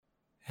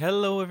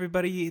Hello,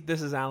 everybody.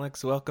 This is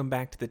Alex. Welcome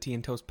back to the Tea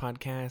and Toast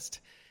podcast.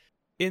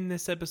 In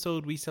this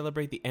episode, we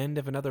celebrate the end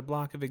of another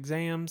block of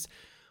exams.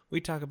 We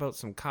talk about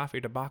some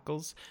coffee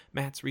debacles,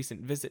 Matt's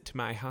recent visit to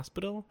my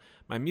hospital,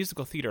 my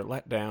musical theater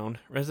letdown,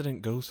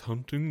 resident ghost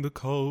hunting the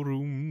call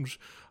rooms,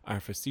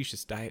 our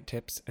facetious diet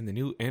tips, and the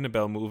new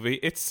Annabelle movie.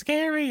 It's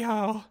scary,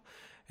 y'all!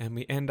 And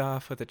we end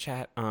off with a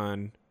chat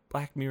on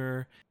Black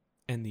Mirror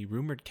and the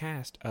rumored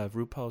cast of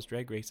RuPaul's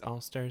Drag Race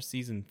All-Stars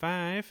Season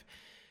 5.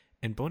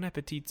 And Bon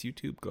Appetit's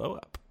YouTube glow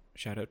up.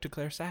 Shout out to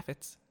Claire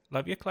Saffitz.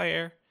 Love you,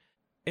 Claire.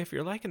 If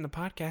you're liking the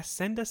podcast,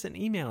 send us an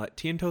email at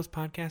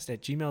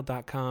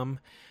teaandtoastpodcast@gmail.com.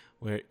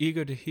 We're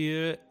eager to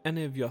hear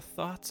any of your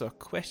thoughts or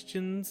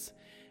questions,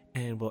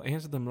 and we'll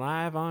answer them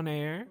live on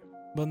air.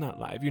 Well, not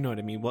live, you know what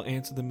I mean. We'll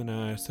answer them in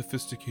our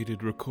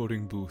sophisticated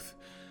recording booth,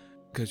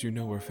 because you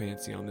know we're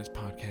fancy on this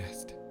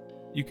podcast.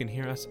 You can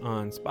hear us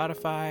on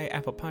Spotify,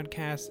 Apple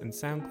Podcasts, and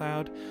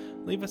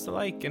SoundCloud. Leave us a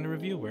like and a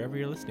review wherever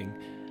you're listening.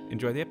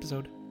 Enjoy the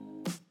episode.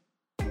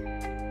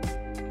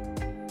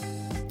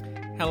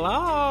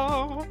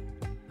 Hello.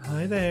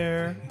 Hi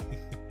there.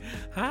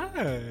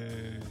 Hi.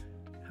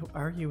 How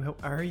are you?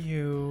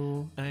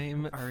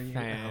 I'm Are you,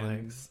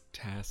 Alex?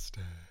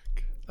 Fantastic.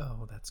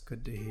 Oh, that's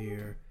good to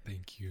hear.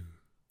 Thank you.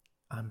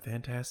 I'm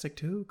fantastic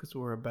too, because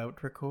we're about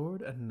to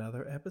record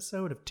another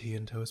episode of Tea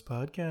and Toast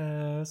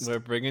Podcast. We're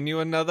bringing you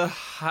another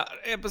hot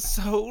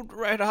episode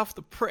right off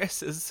the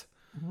presses.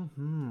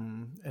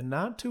 And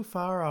not too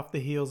far off the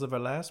heels of our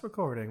last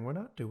recording. We're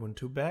not doing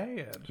too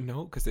bad.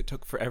 No, because it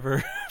took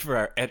forever for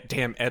our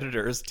damn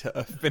editors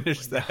to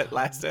finish that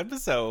last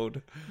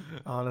episode.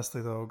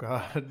 Honestly, though,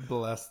 God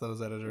bless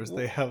those editors.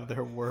 They have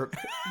their work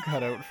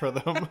cut out for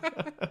them.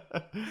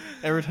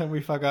 Every time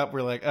we fuck up,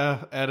 we're like,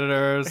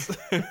 editors.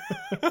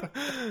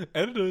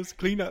 Editors,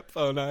 clean up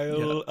on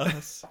aisle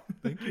us.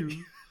 Thank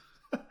you.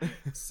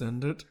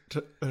 Send it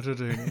to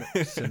editing,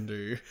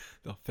 Cindy.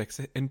 They'll fix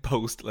it in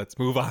post. Let's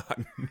move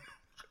on.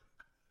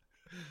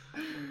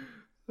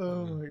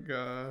 Oh my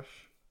gosh.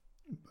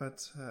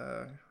 But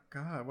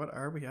God, what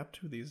are we up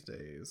to these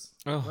days?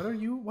 Oh. What are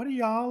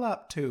y'all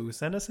up to?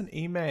 Send us an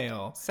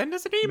email. Send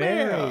us an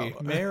email.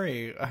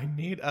 Mary, I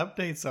need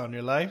updates on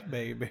your life,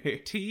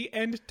 baby.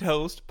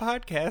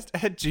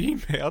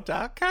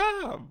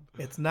 teaandtoastpodcast@gmail.com.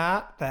 It's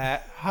not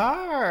that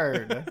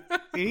hard.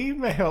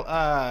 Email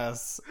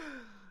us.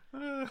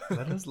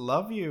 Let us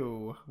love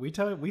you. We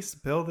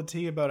spill the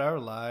tea about our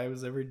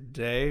lives every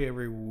day,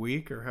 every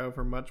week, or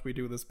however much we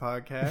do this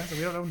podcast, and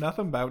we don't know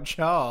nothing about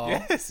y'all.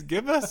 Yes,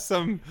 give us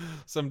some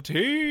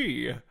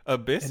tea, a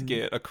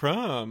biscuit, a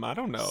crumb. I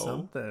don't know.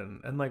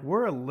 Something. And like,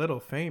 we're a little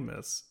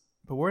famous,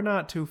 but we're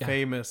not too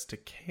famous to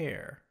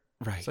care.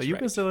 Right. So you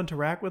can still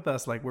interact with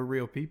us like we're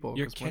real people.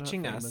 You're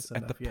catching us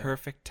at the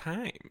perfect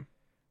time.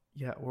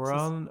 Yeah,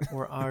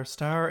 our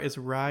star is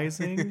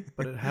rising,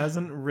 but it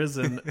hasn't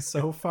risen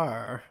so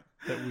far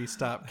that we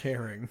stop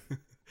caring.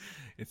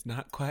 It's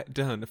not quite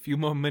done. A few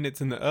more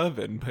minutes in the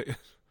oven, but...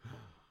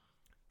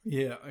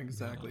 Yeah,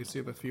 exactly. So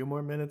you have a few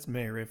more minutes,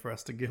 Mary, for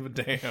us to give a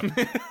damn.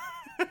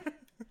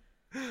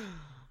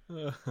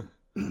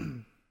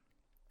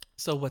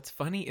 So what's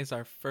funny is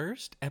our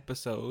first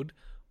episode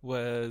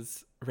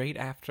was right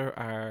after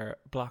our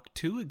Block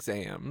 2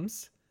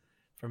 exams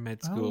for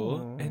med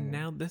school, and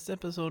now this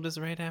episode is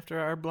right after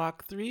our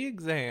Block 3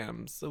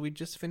 exams. So we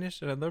just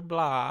finished another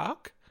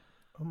block.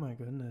 Oh my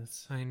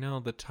goodness. I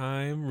know, the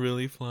time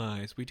really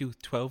flies. We do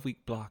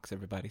 12-week blocks,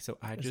 everybody. So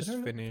I Is just it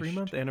our finished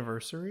 3-month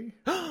anniversary?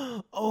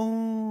 Oh,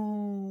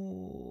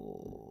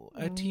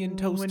 a tea and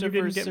toast when you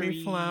didn't get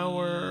me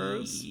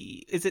flowers.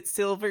 Is it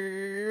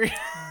silver?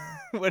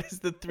 What is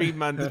the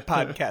 3-month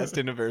podcast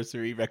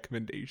anniversary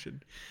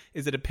recommendation?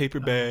 Is it a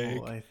paper bag?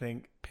 I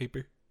think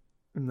Paper?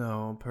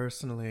 no.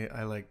 Personally,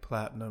 I like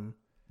platinum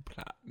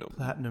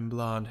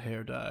blonde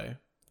hair dye.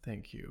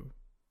 Thank you.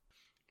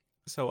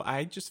 So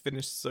I just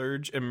finished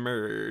Surge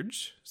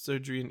Emerge,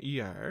 surgery in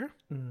ER.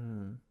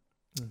 And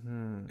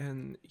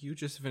you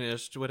just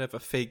finished whatever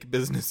fake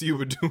business you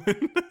were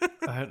doing.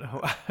 I know.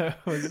 I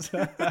was.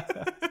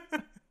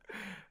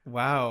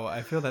 Wow,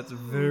 I feel that's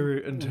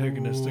very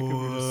antagonistic of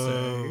you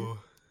to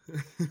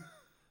say.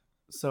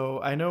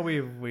 So I know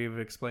we've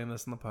explained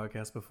this in the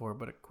podcast before,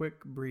 but a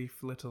quick,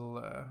 brief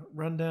little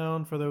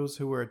rundown for those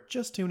who are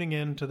just tuning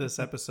in to this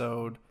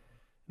episode.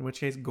 In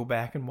which case, go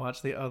back and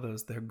watch the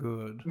others. They're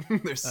good.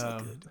 They're so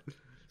good.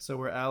 So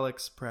where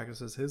Alex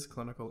practices his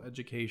clinical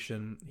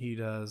education, he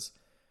does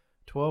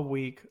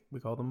 12-week, we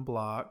call them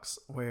blocks,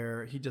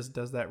 where he just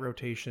does that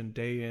rotation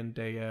day in,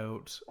 day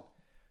out,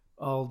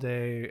 all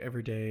day,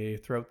 every day,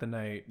 throughout the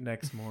night,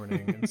 next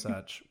morning, and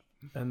such.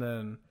 And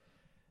then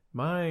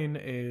mine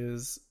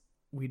is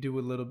we do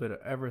a little bit of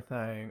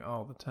everything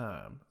all the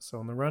time. So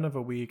in the run of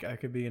a week, I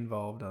could be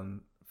involved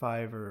on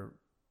 5 or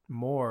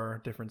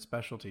more different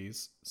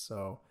specialties.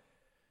 So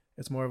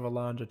it's more of a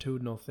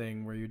longitudinal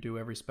thing where you do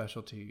every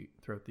specialty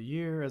throughout the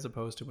year as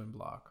opposed to in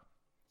block.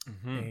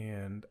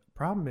 And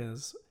problem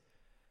is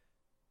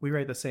we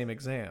write the same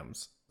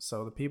exams.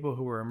 So the people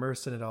who are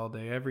immersed in it all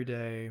day, every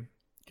day,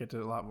 get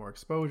to a lot more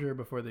exposure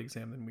before the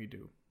exam than we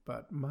do.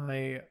 But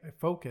my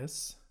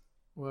focus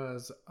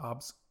was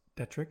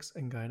obstetrics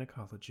and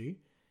gynecology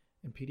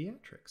and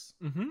pediatrics.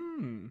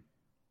 Mm-hmm.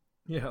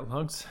 Yeah,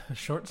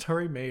 short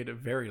story made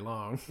very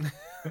long.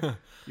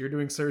 You're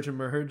doing Surge and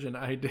Merge, and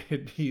I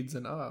did Peds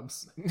and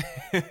Obs.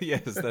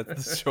 Yes,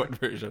 that's the short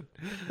version.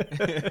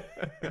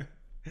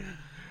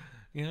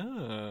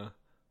 Yeah.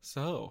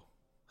 So,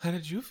 how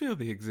did you feel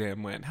the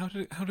exam went? How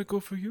did it go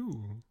for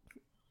you?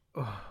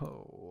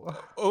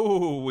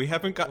 Oh, we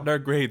haven't gotten our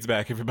grades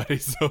back, everybody.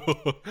 So,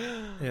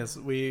 yes,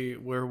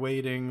 we're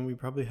waiting. We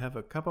probably have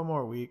a couple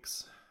more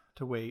weeks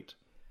to wait.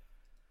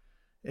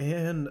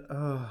 And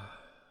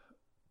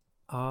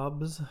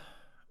obs.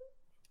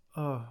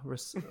 Oh,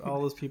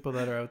 all those people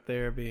that are out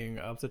there being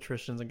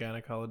obstetricians and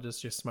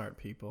gynecologists, you're smart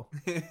people.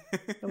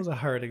 That was a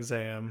hard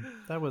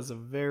exam. That was a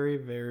very,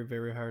 very,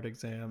 very hard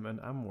exam, and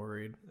I'm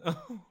worried.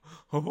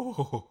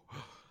 Oh.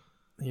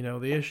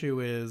 The issue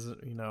is,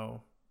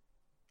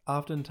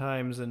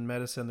 oftentimes in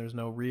medicine there's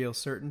no real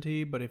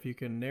certainty, but if you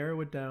can narrow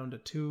it down to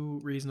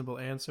 2 reasonable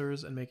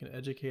answers and make an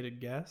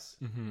educated guess,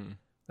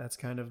 that's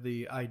kind of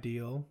the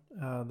ideal.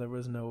 There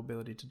was no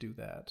ability to do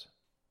that.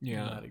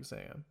 Yeah. In that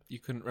exam. You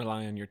couldn't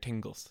rely on your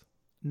tingles.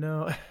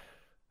 No.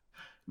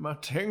 My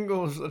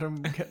tingles that are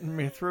getting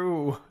me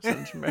through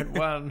since Med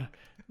 1,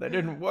 they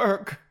didn't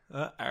work.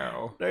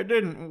 Uh-oh. They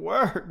didn't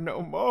work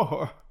no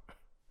more.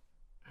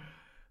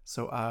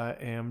 So I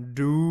am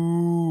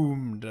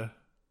doomed.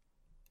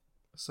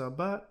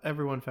 But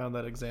everyone found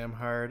that exam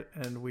hard,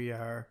 and we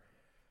are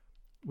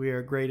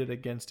graded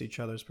against each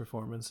other's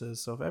performances.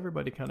 So if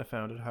everybody kind of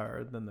found it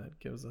hard, then that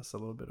gives us a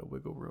little bit of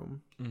wiggle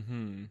room.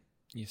 Mm-hmm.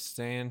 You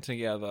stand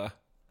together.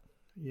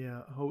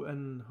 Yeah,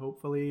 and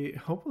hopefully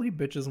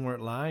bitches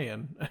weren't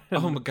lying.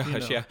 Oh my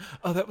gosh, yeah.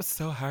 Oh, that was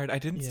so hard. I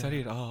didn't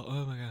study at all.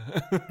 Oh my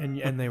god.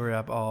 and they were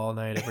up all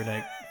night, every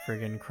night,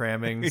 friggin'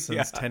 cramming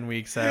since 10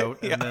 weeks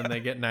out, and then they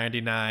get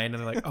 99, and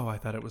they're like, "Oh, I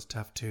thought it was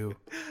tough too."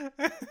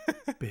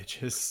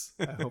 Bitches.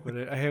 I hope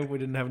we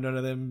didn't have none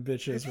of them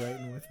bitches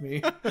writing with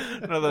me.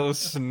 None of those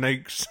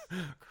snakes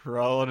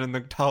crawling in the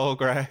tall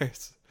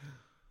grass.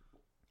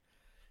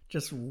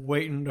 Just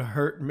waiting to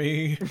hurt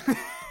me.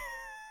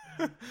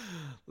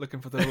 Looking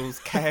for those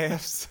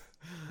calves.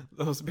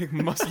 Those big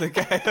muscly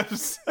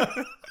calves.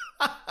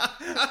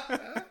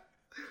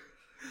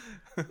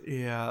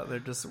 Yeah, they're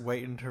just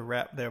waiting to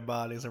wrap their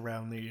bodies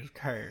around these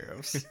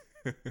calves.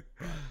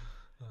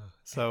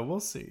 So we'll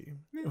see.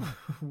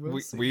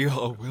 We'll see.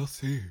 We'll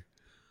see.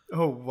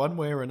 Oh, one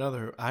way or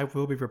another, I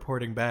will be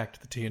reporting back to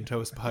the Tea and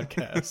Toast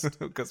podcast.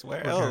 Because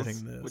where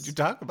else would you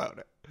talk about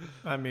it?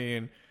 I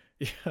mean...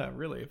 Yeah,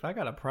 really. If I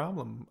got a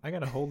problem, I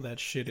gotta hold that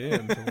shit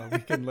in until we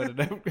can let it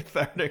out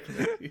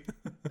cathartically.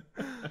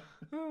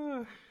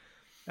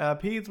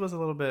 Peds was a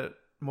little bit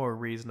more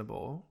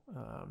reasonable.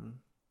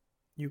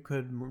 You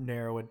could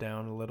narrow it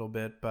down a little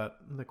bit, but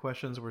the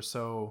questions were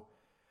so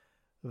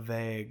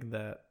vague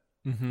that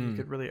you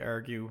could really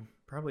argue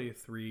probably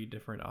 3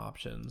 different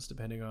options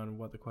depending on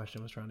what the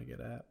question was trying to get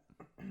at.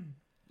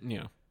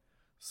 Yeah.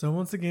 So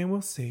once again,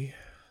 we'll see.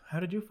 How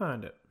did you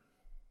find it?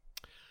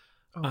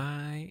 Oh.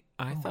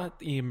 I thought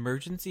the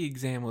emergency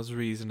exam was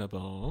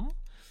reasonable.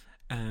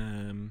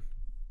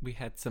 We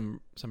had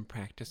some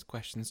practice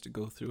questions to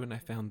go through, and I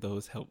found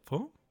those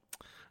helpful.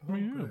 Oh,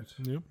 good.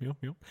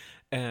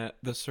 Yep.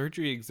 The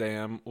surgery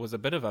exam was a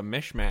bit of a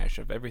mishmash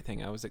of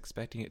everything. I was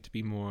expecting it to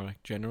be more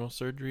like general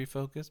surgery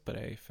focused, but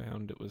I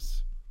found it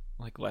was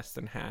like less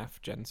than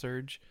half gen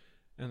surge,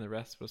 and the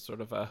rest was sort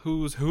of a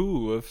who's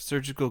who of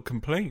surgical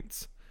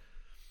complaints.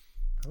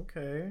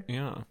 Okay.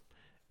 Yeah,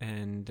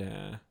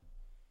 and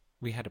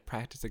we had a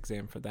practice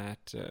exam for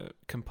that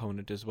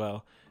component as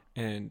well.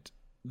 And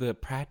the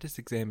practice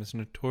exam is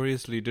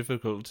notoriously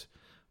difficult,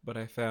 but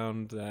I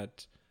found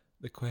that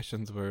the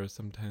questions were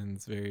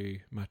sometimes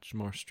very much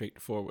more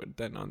straightforward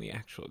than on the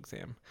actual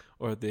exam.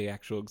 Or the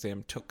actual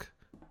exam took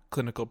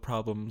clinical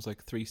problems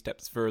like 3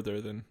 steps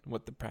further than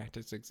what the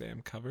practice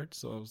exam covered.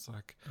 So I was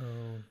like,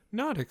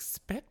 not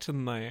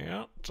expecting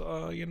that,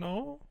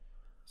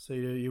 So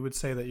you would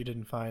say that you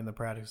didn't find the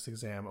practice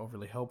exam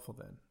overly helpful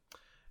then?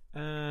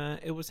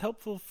 It was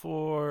helpful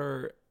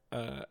for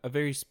a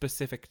very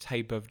specific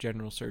type of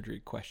general surgery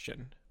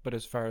question, but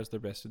as far as the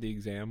rest of the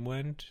exam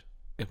went,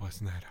 it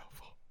wasn't that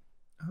helpful.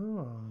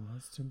 Oh,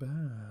 that's too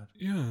bad.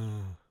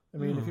 Yeah. I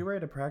mean, if you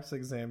write a practice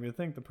exam, you'd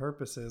think the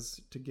purpose is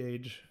to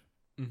gauge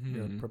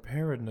your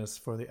preparedness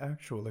for the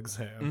actual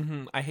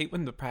exam. I hate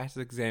when the practice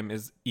exam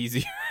is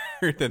easier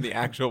than the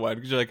actual one,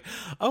 because you're like,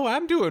 oh,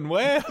 I'm doing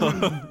well.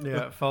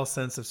 Yeah, false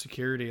sense of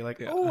security.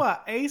 Like, oh, I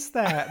aced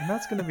that, and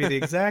that's going to be the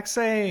exact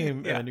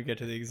same. Yeah. And then you get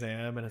to the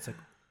exam, and it's like,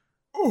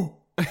 oh,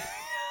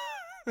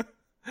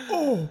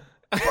 oh,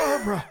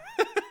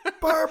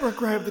 Barbara,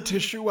 grab the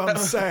tissue. I'm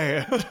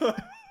sad.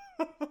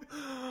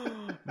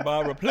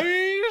 Barbara,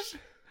 please.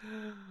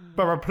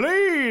 Barbara,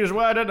 please.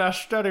 Why didn't I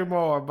study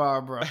more,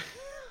 Barbara?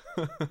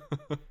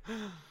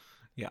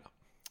 Yeah,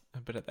 a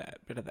bit of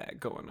that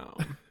going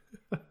on.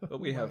 But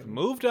we have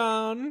moved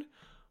on.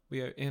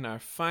 We are in our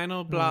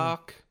final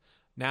block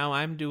Now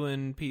I'm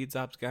doing Peds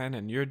Ops Gyn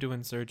and you're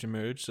doing Surge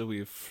Emerge, so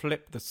we've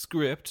flipped the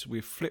script.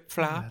 We've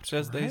flip-flopped,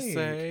 as they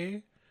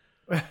say.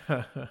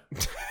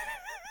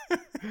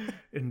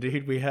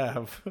 Indeed we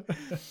have.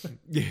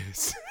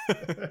 Yes.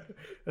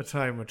 A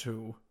time or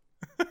two.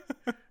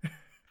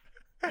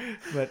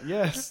 But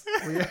yes,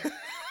 we...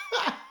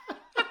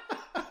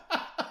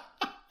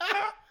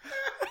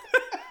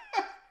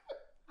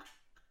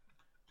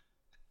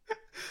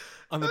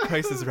 On The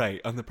Price is Right.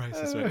 On The Price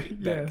is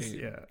Right. That Yes, game,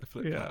 yeah. the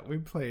flip-flop. Yeah, we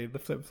played the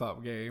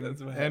flip-flop game.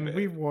 That's what and happened.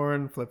 we've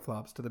worn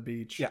flip-flops to the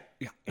beach a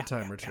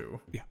time or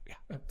two. Yeah.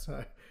 That's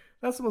what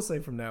we'll say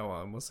from now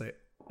on. We'll say,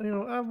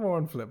 I've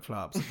worn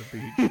flip-flops at the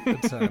beach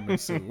a time or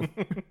two.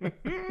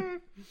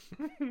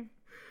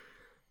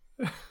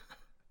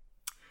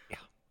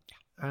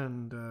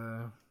 And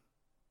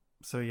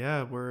so,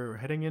 yeah, we're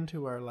heading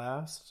into our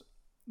last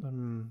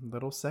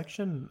little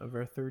section of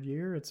our third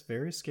year. It's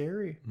very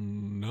scary.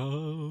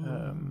 No.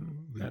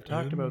 I've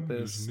talked about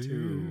this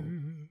too.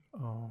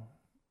 Oh,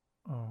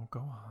 go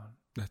on.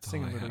 That's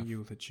Sing all a I little have.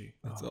 eulogy.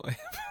 That's all I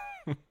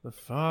have. The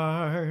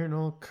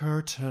final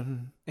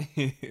curtain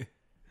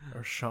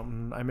or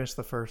something. I missed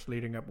the first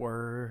leading up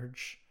words.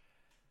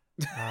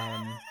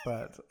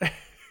 But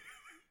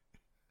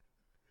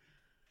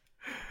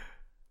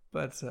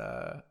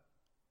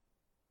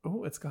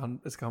it's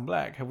gone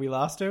black. Have we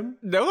lost him?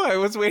 No, I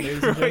was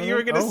waiting Ladies for and what you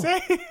were going to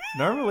gentlemen? say.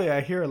 Normally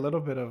I hear a little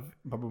bit of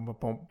bump, bump,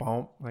 bump,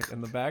 bump, like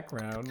in the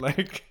background.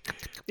 Like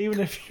even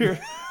if you're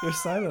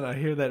silent, I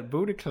hear that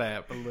booty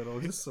clap a little,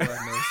 just so I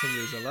know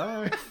somebody's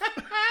alive.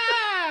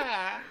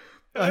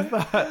 I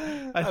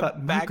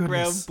thought, my Background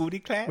goodness, booty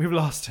clap. we've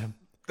lost him.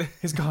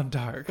 He's gone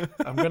dark.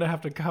 I'm gonna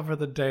have to carry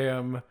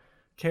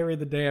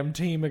the damn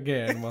team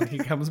again while he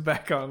comes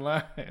back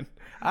online.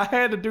 I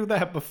had to do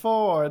that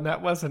before, and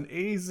that wasn't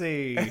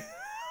easy.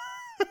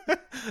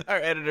 Our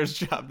editors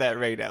chopped that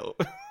right out.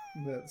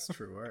 That's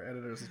true. Our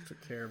editors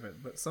took care of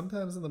it. But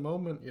sometimes in the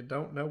moment, you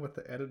don't know what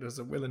the editors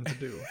are willing to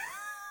do.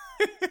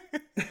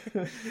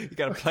 You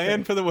got to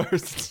plan for the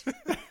worst.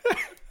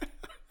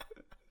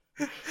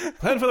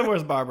 Plan for the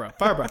worst, Barbara.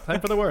 Barbara,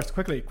 plan for the worst.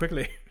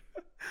 Quickly.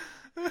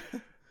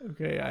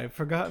 Okay, I've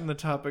forgotten the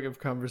topic of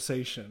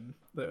conversation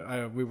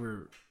that we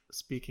were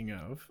speaking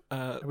of.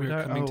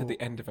 We're coming to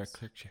the end of our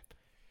clerkship.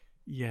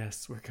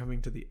 Yes, we're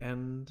coming to the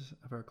end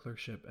of our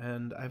clerkship.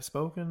 And I'm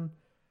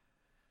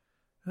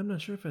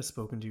not sure if I've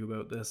spoken to you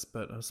about this,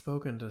 but I've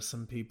spoken to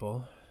some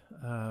people.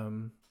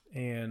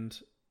 And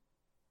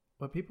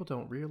what people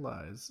don't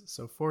realize,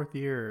 so fourth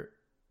year,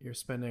 you're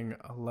spending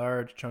a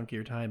large chunk of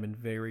your time in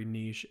very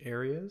niche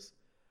areas.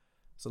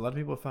 So a lot of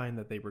people find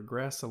that they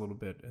regress a little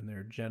bit in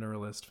their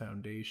generalist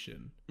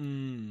foundation.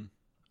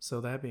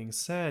 So that being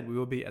said, we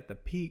will be at the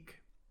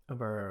peak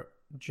of our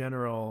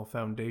general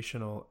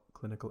foundational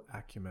clinical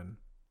acumen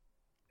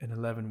in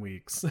 11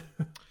 weeks.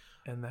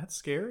 And that's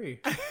scary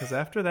because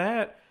after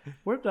that,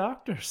 we're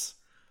doctors.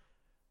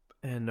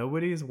 And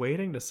nobody's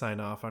waiting to sign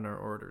off on our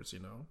orders,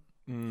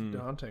 It's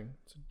daunting.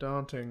 It's a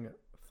daunting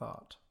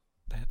thought.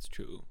 That's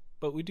true.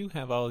 But we do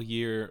have all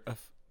year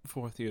of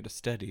fourth year to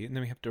study, and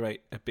then we have to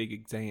write a big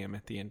exam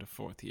at the end of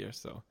fourth year,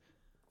 so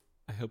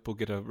I hope we'll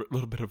get a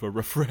little bit of a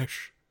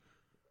refresh.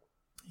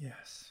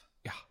 Yes.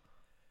 Yeah.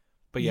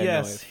 But yeah,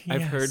 yes, no,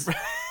 I've heard...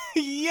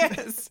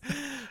 Yes!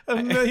 A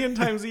million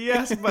times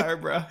yes,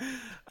 Barbara.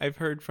 I've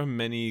heard from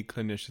many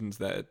clinicians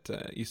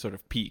that you sort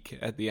of peak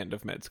at the end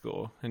of med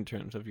school in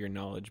terms of your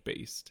knowledge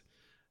based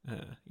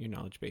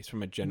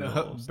from a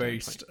general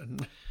based.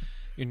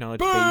 Your knowledge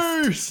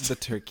based, the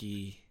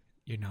turkey,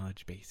 your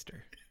knowledge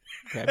baster.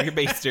 Grab your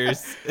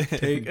basters.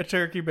 Take a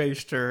turkey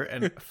baster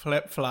and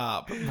flip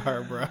flop,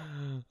 Barbara.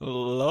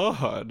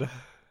 Lord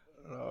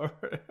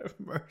have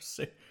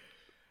mercy.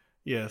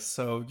 Yes,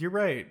 so you're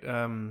right.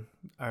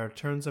 Our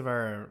turns of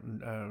our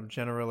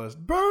generalist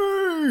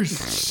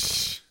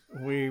burst.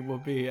 We will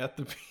be at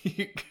the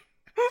peak.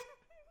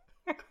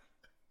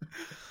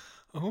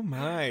 Oh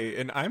my!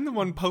 And I'm the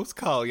one post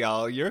call,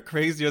 y'all. You're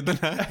crazier than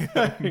I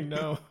am. I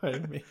know. I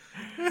mean,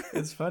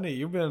 it's funny.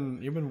 You've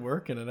been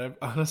working, and I've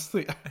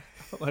honestly,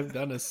 all I've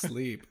done is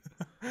sleep.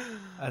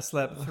 I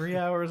slept 3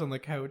 hours on the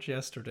couch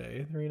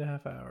yesterday,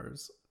 3.5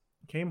 hours.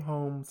 Came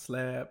home,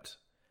 slept,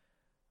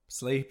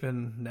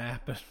 sleeping,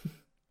 napping.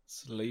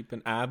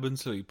 Sleeping. I've been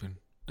sleeping.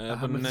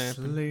 I've been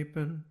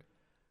sleeping.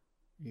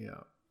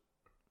 Yeah.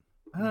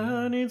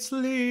 I need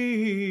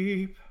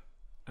sleep.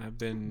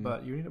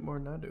 But you need it more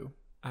than I do.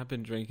 I've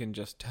been drinking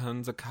just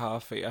tons of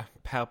coffee,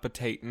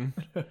 palpitating.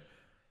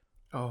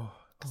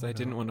 Because I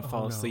didn't want to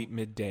fall asleep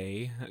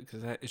midday.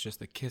 Because that is just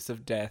the kiss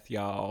of death,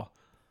 y'all.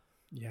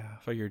 Yeah.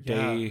 For your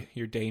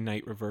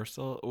day-night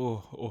reversal.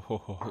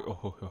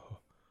 Oh.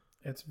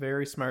 It's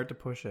very smart to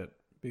push it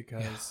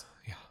because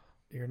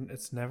your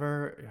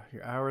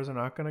hours are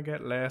not going to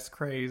get less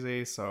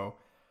crazy. So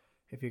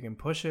if you can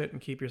push it and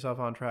keep yourself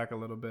on track a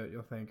little bit,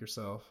 you'll thank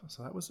yourself.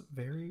 So that was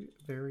very,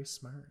 very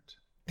smart.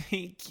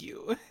 Thank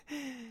you.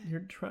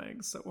 You're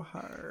trying so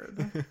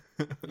hard.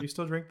 You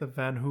still drink the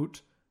Van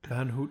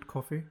Hout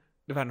coffee?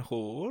 Van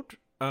Hout?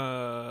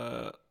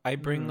 I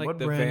bring like what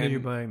the brand Van. are you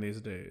buying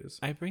these days?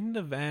 I bring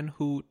the Van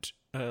Hoot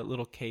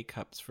little K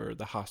cups for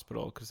the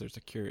hospital because there's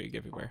a Keurig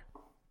everywhere.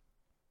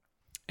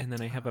 And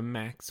then I have a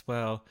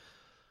Maxwell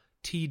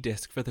tea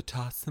disc for the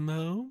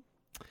Tassimo.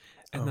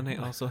 And then I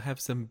also have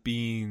some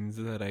beans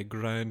that I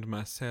grind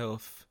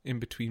myself in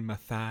between my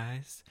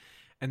thighs.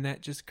 And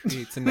that just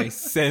creates a nice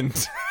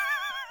scent.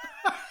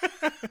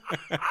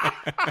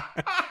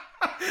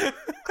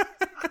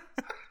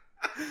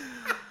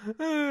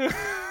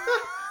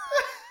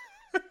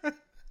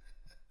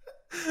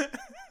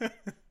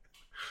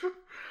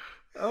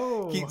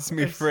 Keeps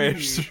me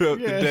fresh throughout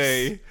the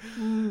day.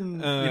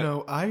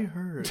 I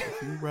heard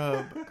if you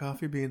rub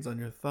coffee beans on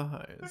your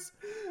thighs,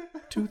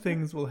 2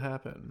 things will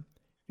happen.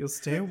 You'll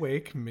stay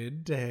awake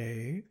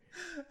midday,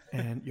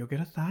 and you'll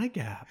get a thigh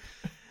gap.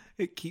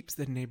 It keeps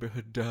the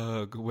neighborhood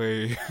dog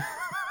away.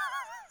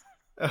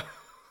 That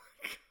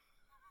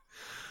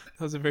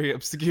was a very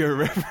obscure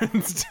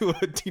reference to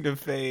a Tina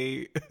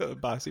Fey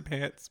Bossy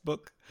Pants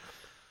book.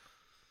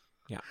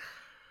 Yeah.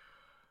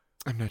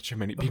 I'm not sure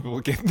many people will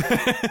get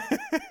that.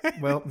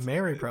 Well,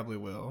 Mary probably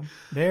will.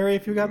 Mary,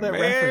 if you got that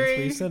reference,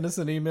 please send us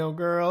an email,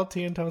 girl.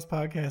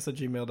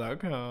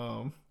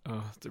 teaandtoastpodcast@gmail.com.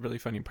 Oh, it's a really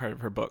funny part of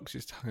her book.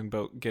 She's talking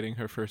about getting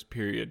her first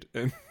period,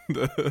 and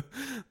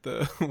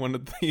the one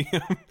of the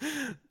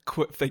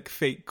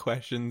fake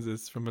questions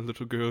is from a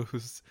little girl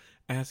who's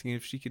asking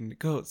if she can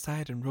go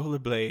outside and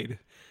rollerblade.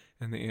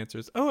 And the answer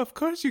is, "Oh, of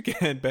course you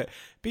can, but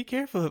be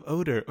careful of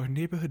odor, or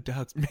neighborhood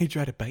dogs may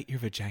try to bite your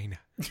vagina."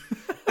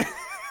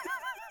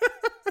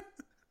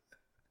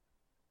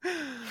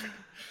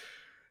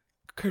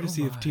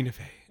 Courtesy of Tina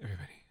Fey,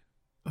 everybody.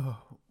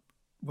 Oh,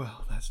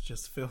 well, that's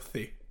just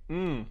filthy.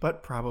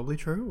 But probably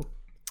true.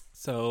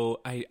 So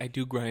I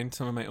do grind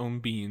some of my own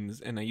beans,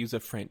 and I use a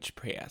French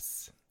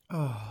press.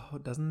 Oh,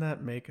 doesn't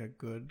that make a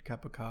good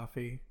cup of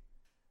coffee?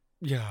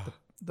 Yeah.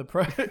 The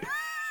price.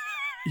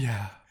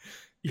 Yeah,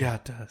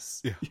 it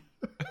does. Yeah.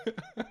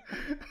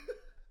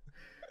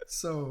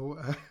 So,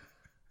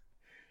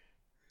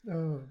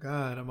 oh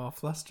God, I'm all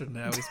flustered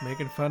now. He's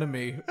making fun of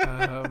me.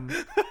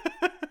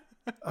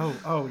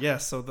 Yeah.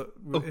 So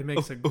it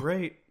makes a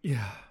great,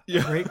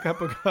 great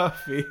cup of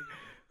coffee,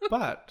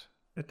 but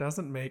it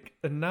doesn't make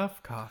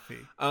enough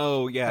coffee.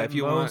 Oh yeah, At if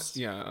you most- want,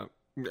 yeah.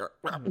 Do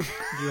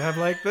you have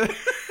like the?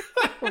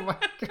 Oh my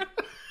God.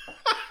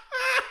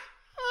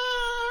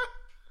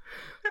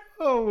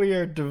 Oh, we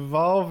are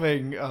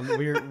devolving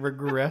we're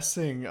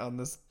regressing on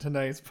this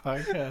tonight's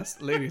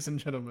podcast, ladies and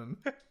gentlemen.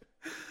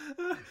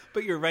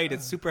 But you're right;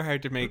 it's super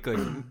hard to make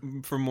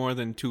like for more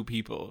than 2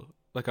 people,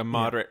 like a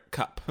moderate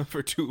cup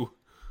for 2.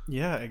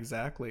 Yeah,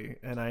 exactly.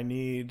 And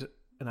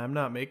I'm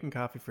not making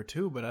coffee for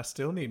 2, but I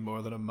still need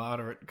more than a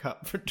moderate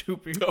cup for 2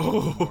 people.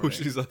 Oh,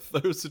 she's a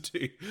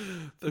thirsty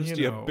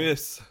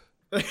abyss.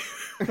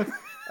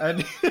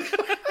 And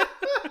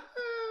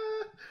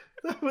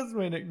that was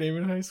my nickname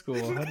in high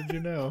school. How did you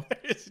know?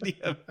 Thirsty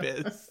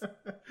abyss.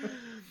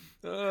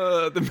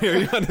 The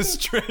Marianas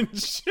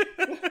Trench.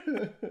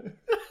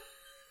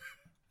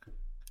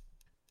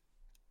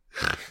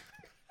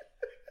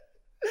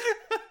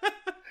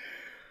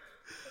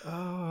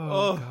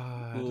 Oh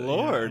God,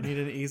 Lord! I need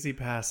an easy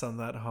pass on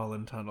that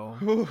Holland Tunnel.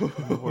 In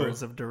the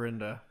words of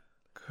Dorinda.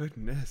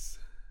 Goodness.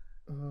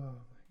 Oh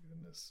my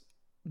goodness!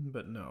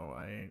 But no,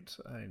 I ain't.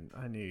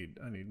 I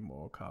need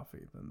more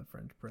coffee than the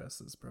French press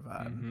is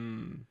providing.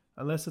 Mm-hmm.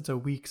 Unless it's a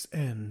week's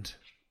end,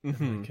 and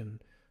I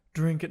can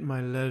drink at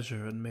my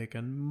leisure and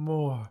make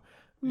more.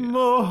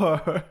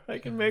 I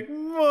can make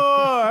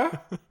more.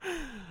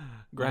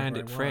 Grind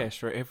it fresh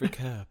for every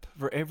cup,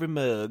 for every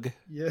mug.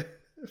 Yeah,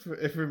 for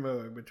every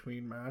mug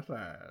between my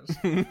thighs.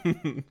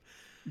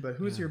 But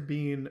who's your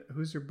bean?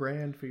 Who's your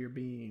brand for your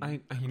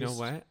bean? You know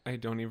what? I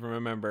don't even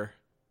remember.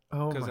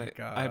 Oh my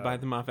God! I buy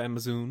them off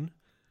Amazon.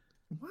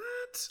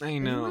 What? I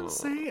know. Are you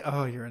insane?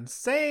 Oh, you're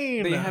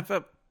insane. They have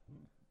a.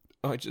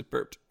 Oh, I just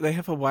burped. They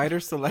have a wider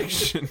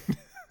selection.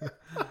 Oh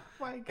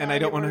my God, and I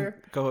don't want to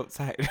go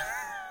outside.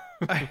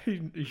 But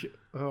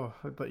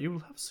you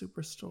love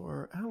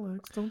Superstore,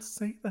 Alex. Don't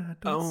say that.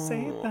 Don't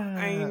say that.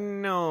 I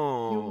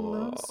know. You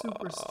love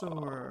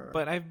Superstore.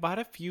 But I've bought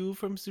a few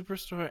from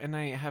Superstore, and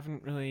I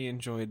haven't really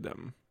enjoyed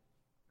them.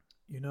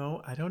 You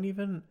know,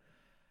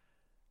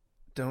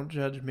 don't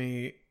judge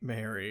me,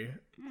 Mary.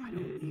 I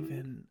don't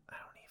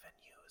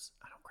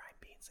grind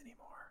beans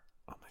anymore.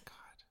 Oh my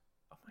God.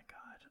 Oh my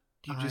God.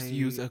 Do you just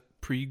use a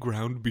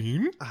pre-ground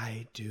bean?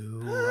 I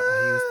do.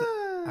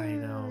 I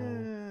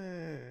know.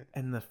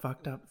 And the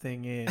fucked up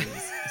thing is,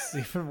 it's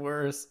even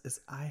worse,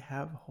 is I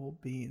have whole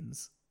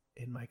beans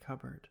in my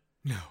cupboard.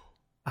 No.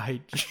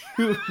 I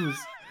choose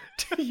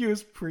to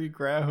use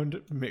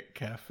pre-ground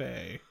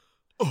McCafe.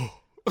 Oh.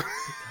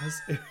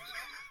 Because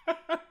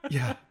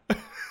Yeah.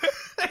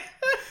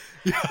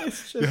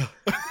 It's just...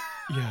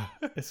 Yeah.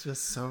 It's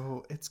just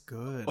so... It's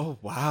good. Oh,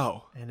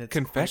 wow. And it's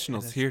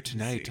Confessionals quick, and here it's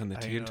tonight easy. on the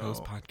Tea and I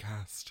Toast know.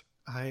 podcast.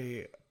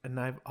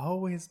 I've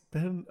always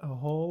been a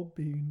whole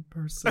bean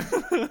person.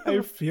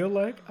 I feel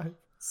like I've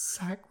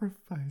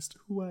sacrificed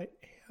who I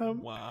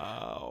am.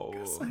 Wow.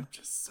 Because I'm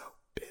just so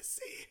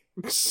busy.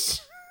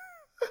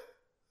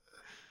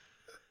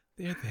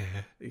 They're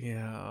there.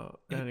 Yeah.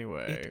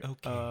 Anyway,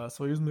 okay.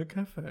 so he was in the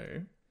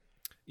cafe.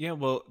 Yeah,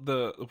 well,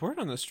 the word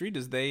on the street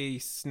is they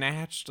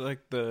snatched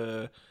like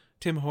the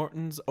Tim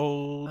Hortons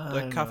old I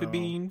like coffee know.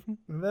 bean.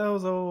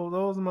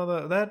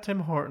 That Tim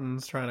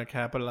Hortons trying to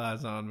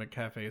capitalize on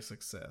McCafe's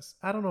success.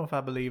 I don't know if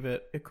I believe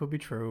it. It could be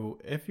true.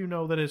 If you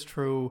know that it's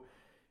true,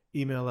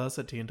 email us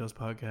at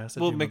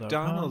tntoastpodcast@gmail.com. Well,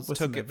 McDonald's with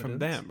took some it from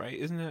evidence. them, right?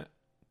 Isn't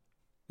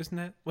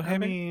that what I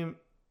happened?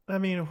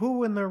 mean,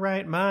 who in their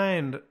right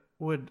mind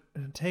would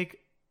take,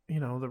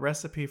 the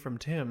recipe from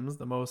Tim's,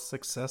 the most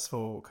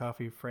successful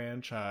coffee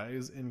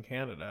franchise in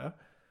Canada,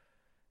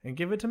 and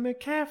give it to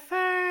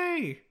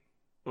McCafe?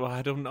 Well,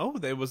 I don't know.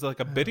 There was like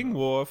a bidding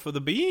war for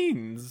the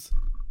beans.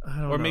 I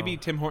don't know. Or maybe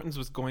Tim Hortons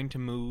was going to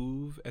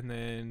move and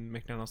then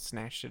McDonald's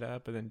snatched it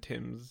up and then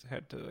Tim's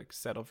had to like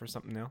settle for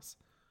something else.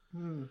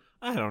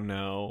 I don't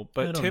know.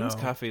 But I don't Tim's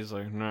know. coffee is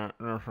like nah.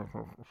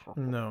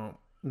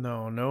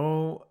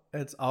 No.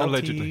 It's all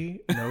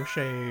Allegedly. tea, no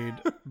shade,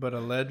 but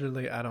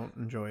allegedly I don't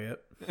enjoy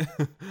it.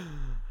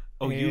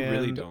 Oh, you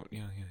really And- don't.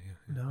 Yeah.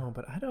 No,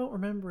 but I don't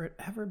remember it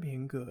ever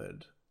being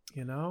good.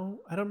 I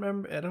don't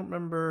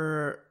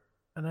remember.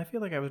 And I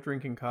feel like I was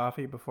drinking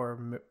coffee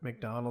before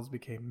McDonald's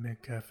became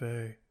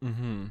McCafe.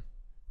 Mm-hmm.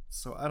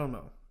 So I don't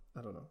know.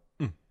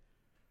 Mm.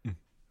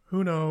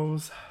 Who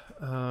knows?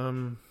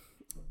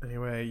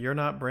 Anyway, you're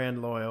not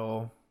brand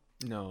loyal.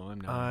 No,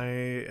 I'm not. I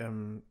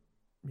am,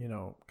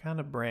 kind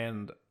of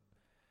brand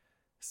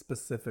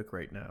specific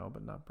right now,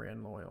 but not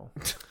brand loyal.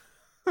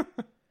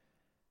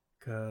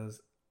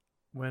 Because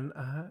when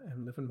I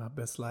am living my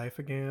best life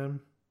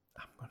again,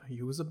 I'm going to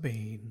use a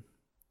bean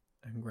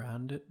and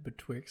grind it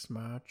betwixt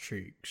my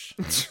cheeks.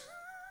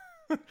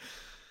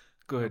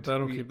 Good.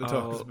 That'll We keep the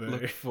all talkers bay.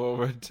 look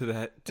forward to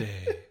that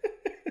day.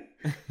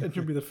 And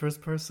you'll be the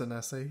first person I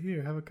say,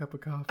 here, have a cup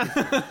of coffee.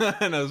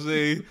 And I'll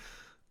say,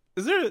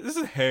 this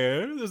is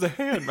hair? There's a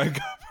hair in my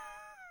cup.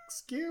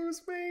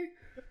 Excuse me?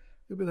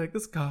 You'll be like,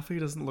 this coffee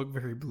doesn't look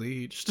very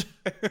bleached.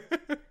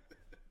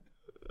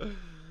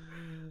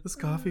 This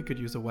coffee could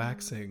use a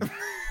waxing.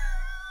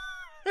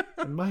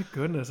 And my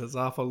goodness, it's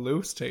awful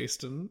loose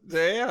tasting.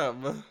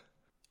 Damn.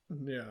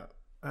 Yeah.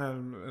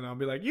 And I'll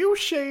be like, you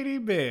shady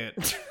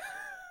bitch.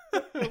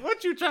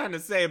 What you trying to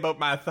say about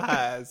my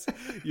thighs?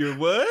 Your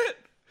what?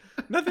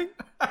 Nothing.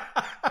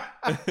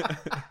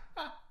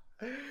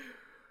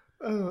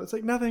 Oh, it's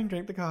like nothing,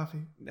 drink the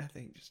coffee.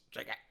 Nothing. Just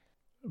drink it.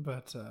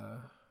 But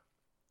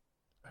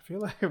I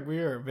feel like we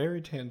are very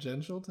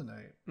tangential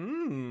tonight.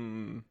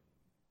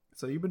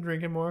 So you've been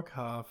drinking more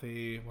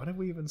coffee. What have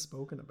we even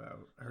spoken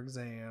about? Our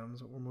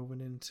exams, what we're moving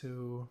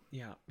into.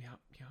 Yeah.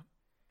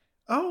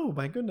 Oh,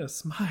 my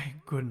goodness.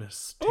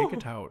 Take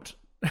it out.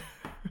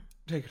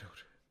 Take it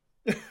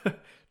out.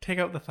 Take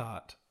out the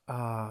thought.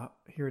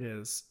 Here it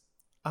is.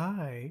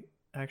 I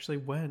actually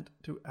went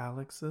to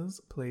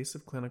Alex's place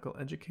of clinical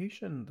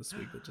education this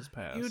week that just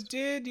passed. You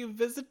did. You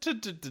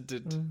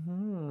visited.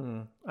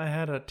 I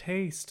had a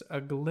taste, a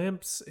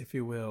glimpse, if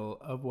you will,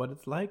 of what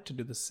it's like to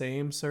do the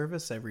same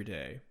service every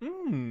day.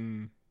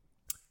 And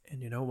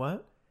you know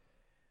what?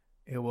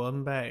 It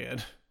wasn't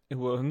bad. It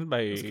wasn't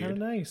bad. It was kind of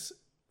nice.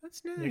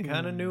 That's nice. You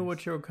kind of knew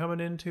what you were coming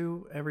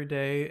into every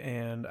day,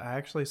 and I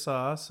actually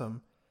saw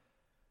some,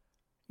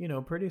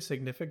 pretty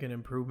significant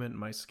improvement in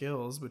my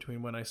skills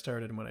between when I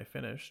started and when I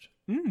finished.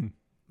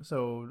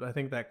 So I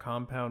think that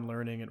compound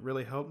learning, it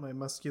really helped my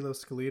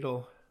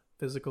musculoskeletal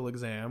physical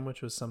exam,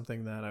 which was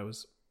something that I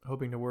was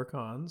hoping to work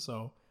on.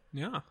 So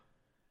Yeah.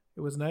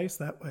 it was nice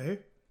that way.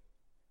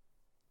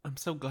 I'm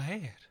so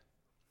glad.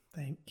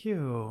 Thank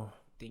you.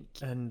 Thank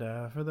you. And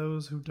for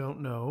those who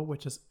don't know,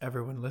 which is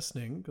everyone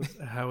listening, because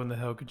how in the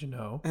hell could you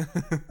know?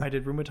 I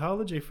did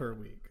rheumatology for a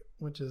week,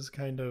 which is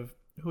kind of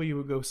who you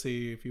would go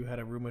see if you had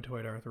a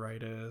rheumatoid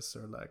arthritis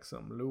or like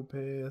some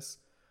lupus,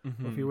 or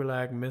if you were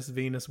like Miss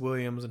Venus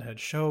Williams and had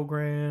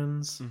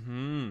Sjogren's.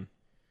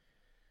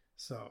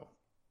 So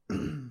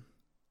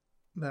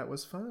that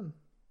was fun.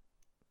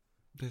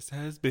 This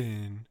has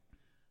been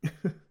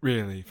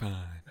really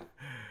fun.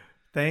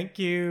 Thank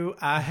you.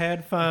 I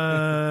had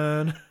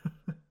fun.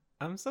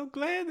 I'm so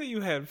glad that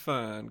you had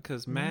fun,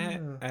 because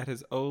Matt, at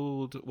his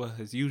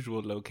his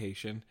usual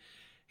location,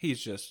 he's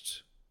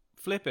just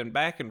flipping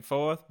back and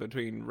forth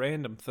between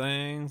random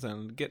things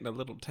and getting a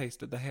little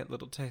taste of that,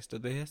 little taste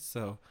of this.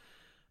 So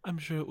I'm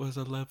sure it was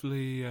a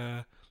lovely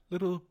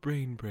little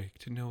brain break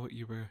to know what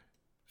you were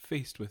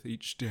faced with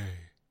each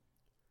day.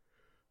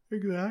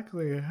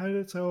 Exactly. It had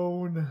its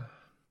own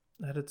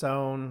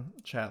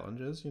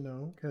challenges,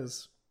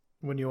 because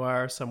when you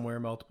are somewhere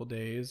multiple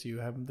days,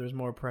 there's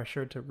more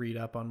pressure to read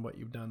up on what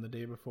you've done the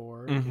day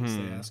before in case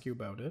they ask you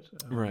about it.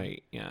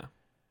 Right, yeah.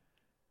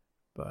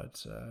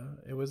 But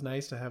it was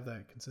nice to have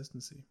that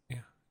consistency. Yeah.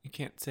 You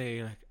can't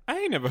say, like, I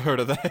ain't never heard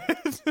of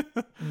that.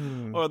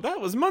 Or that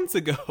was months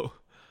ago.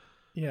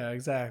 Yeah,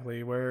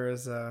 exactly.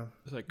 Whereas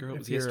It's like, girl, it if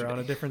was you're yesterday. on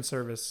a different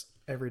service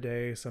every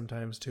day,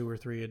 sometimes 2 or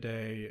 3 a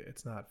day,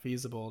 it's not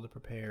feasible to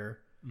prepare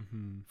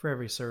for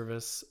every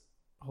service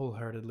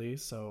wholeheartedly.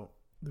 So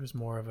there's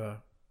more of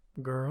a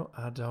girl,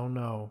 I don't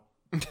know.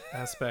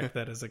 Aspect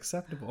that is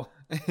acceptable.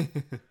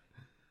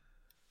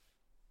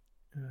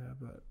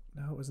 But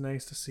no, it was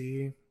nice to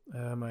see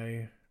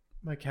my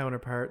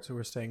counterparts who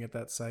were staying at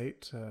that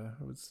site.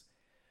 It was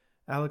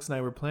Alex and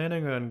I were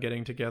planning on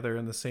getting together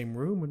in the same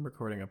room and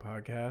recording a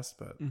podcast,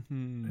 but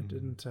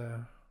it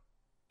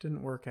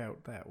didn't work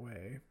out that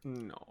way.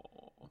 No.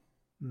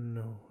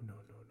 No.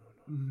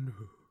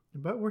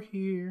 But we're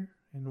here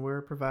and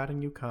we're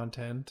providing you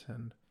content,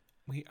 and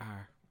We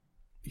are.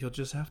 you'll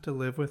just have to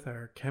live with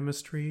our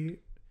chemistry,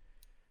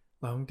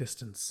 long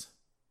distance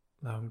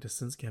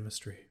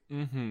chemistry.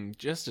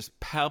 Just as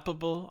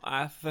palpable,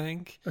 I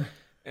think,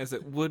 as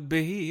it would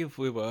be if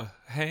we were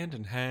hand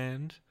in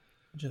hand.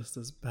 Just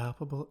as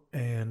palpable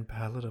and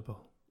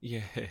palatable.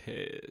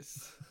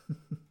 Yes.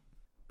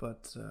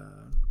 But, so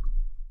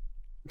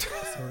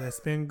that's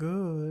been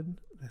good.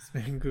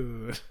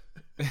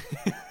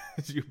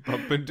 Did you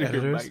bump into your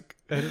Editors? mic?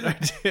 I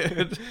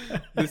did.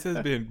 This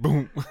has been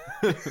boom.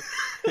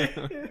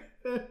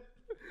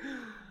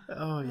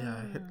 Oh, yeah,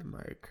 I hit the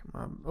mic.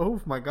 Oh,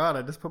 my God,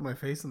 I just put my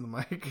face in the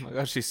mic. Oh my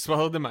gosh, she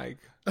swallowed the mic.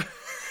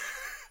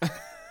 I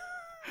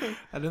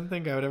didn't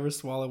think I would ever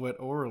swallow it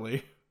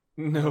orally.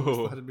 I No.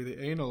 thought it'd be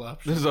the anal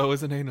option. There's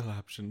always an anal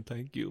option.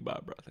 Thank you,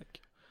 Barbara. Thank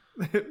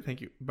you.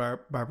 Thank you,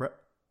 Barbara.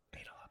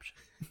 Anal option.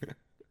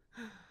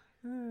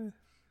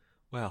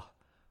 Well,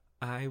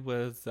 I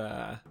was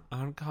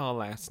on call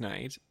last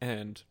night,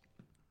 and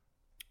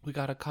we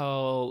got a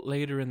call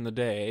later in the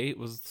day. It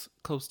was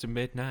close to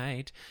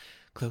midnight.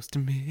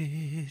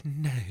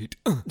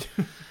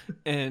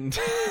 And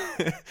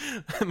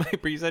my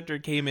preceptor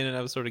came in, and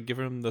I was sort of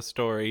giving him the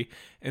story,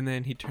 and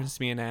then he turns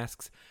to me and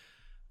asks,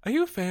 "Are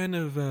you a fan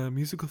of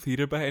musical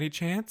theater by any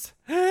chance?"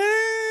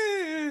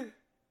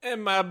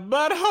 And my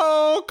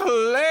butthole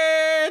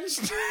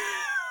clenched.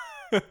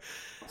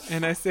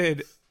 And I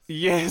said,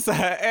 "Yes,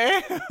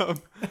 I am."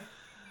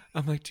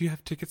 I'm like, "Do you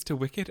have tickets to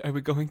Wicked? Are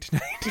we going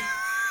tonight?"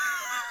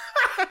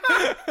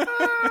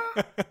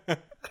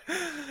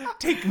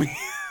 Take me.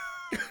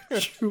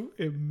 Could you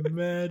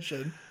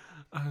imagine?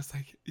 I was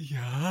like,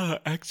 "Yeah,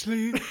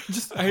 actually,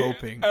 Just I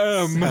hoping.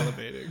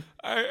 Salivating.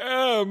 I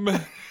am.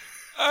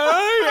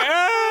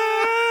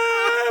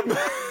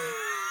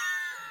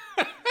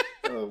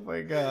 Oh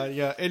my God.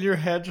 Yeah. In your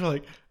head, you're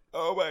like,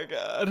 Oh my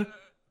God.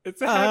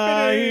 It's I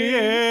happening.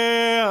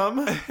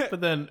 am. But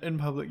then in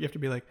public, you have to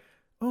be like,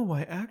 oh,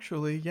 I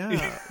actually, yeah,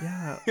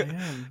 I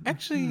am.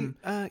 Actually,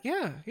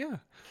 yeah.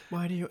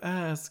 Why do you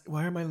ask?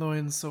 Why are my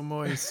loins so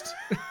moist?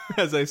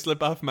 As I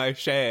slip off my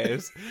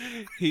shares,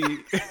 he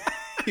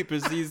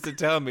proceeds to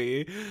tell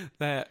me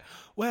that,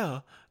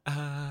 well,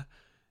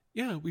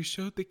 yeah, we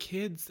showed the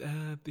kids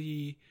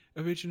the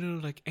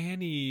original like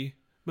Annie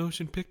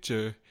motion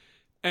picture,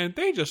 and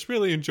they just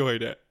really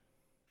enjoyed it.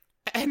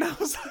 And I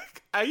was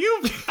like, "Are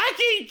you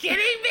fucking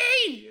kidding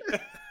me?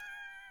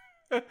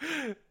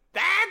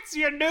 That's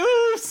your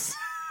news?"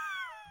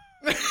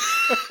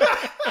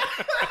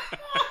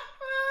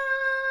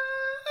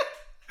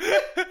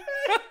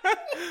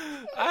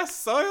 I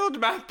soiled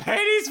my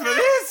panties for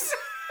this.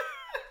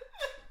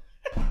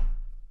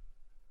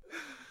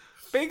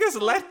 Biggest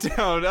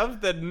letdown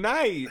of the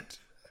night.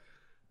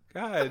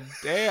 God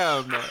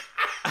damn.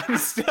 I'm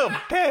still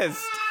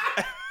pissed.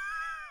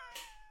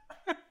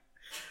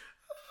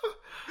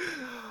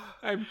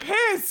 I'm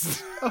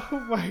pissed.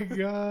 Oh my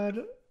God.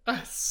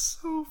 That's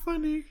so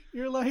funny.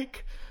 You're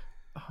like,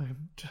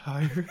 I'm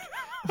tired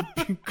of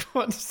being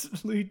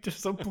constantly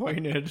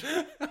disappointed.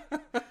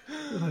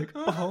 You're like,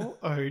 all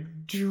I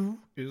do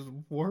is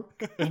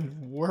work,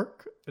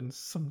 and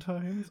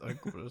sometimes I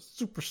go to the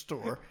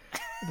superstore,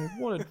 and I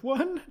wanted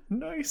one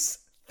nice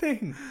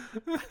thing.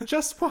 I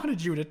just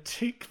wanted you to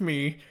take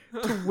me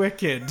to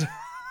Wicked,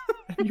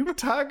 and you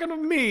talking to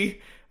me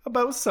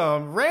about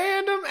some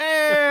random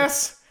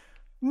ass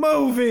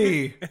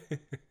movie.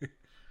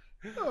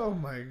 Oh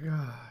my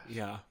God.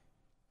 Yeah.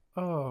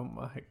 Oh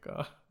my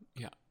God.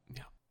 Yeah.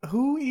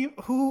 Who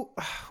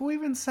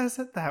even says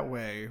it that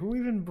way? Who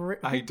even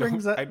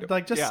brings that?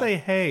 Like, just yeah. say,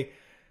 hey,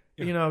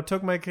 Yeah.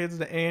 took my kids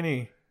to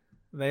Annie.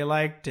 They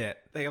liked it.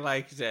 They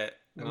liked it.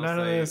 None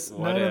of this.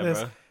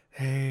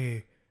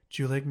 Hey,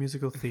 do you like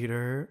musical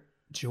theater?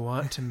 Do you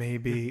want to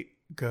maybe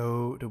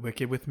go to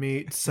Wicked with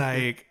me?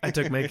 Psych. I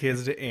took my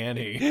kids to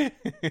Annie.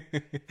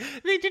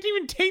 They didn't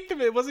even take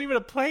them. It wasn't even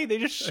a play. They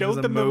just It was showed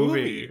a them the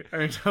movie.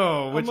 I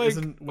know, I'm which like, is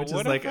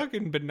what like a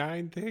fucking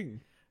benign thing.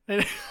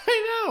 I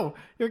know.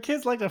 Your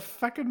kids liked a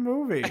fucking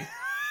movie. Big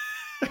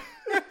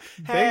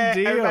Hey,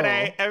 deal.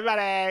 Everybody.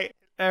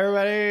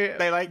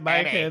 They like my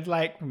Annie. kids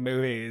like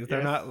movies. They're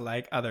Yes. not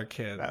like other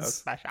kids. So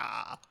special.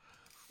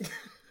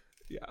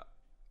 Yeah.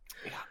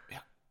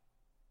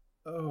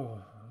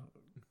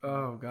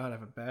 Oh God, I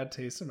have a bad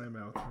taste in my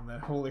mouth from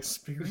that whole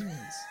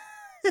experience.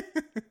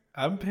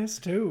 I'm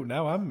pissed too.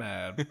 Now I'm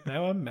mad.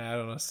 Now I'm mad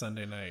on a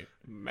Sunday night.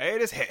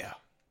 Mad as hell.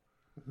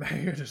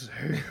 Mad as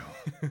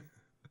hell.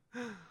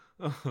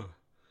 Oh,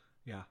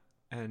 yeah.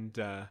 And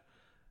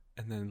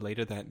then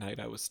later that night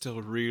I was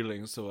still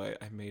reeling, so I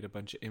made a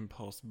bunch of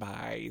impulse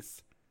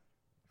buys.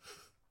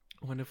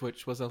 One of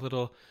which was a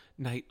little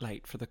night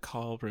light for the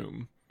call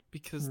room.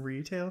 Because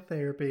retail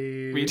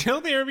therapy.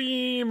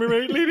 Am I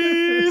right,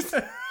 ladies?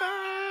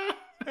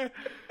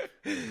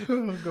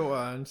 Oh, go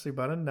on. So you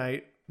bought a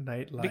night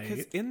light.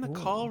 Because in the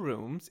call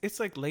rooms, it's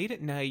like late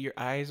at night,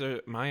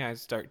 my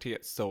eyes start to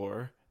get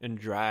sore and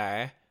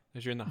dry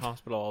as you're in the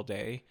hospital all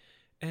day.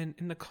 And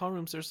in the call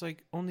rooms, there's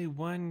like only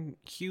one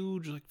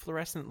huge like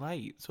fluorescent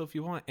light. So if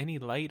you want any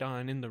light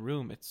on in the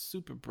room, it's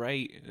super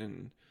bright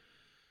and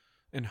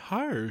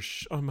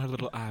harsh on my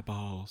little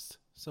eyeballs.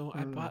 So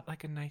I bought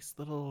like a nice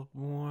little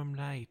warm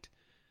light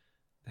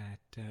that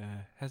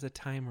has a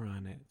timer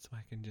on it. So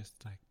I can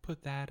just like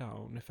put that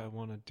on if I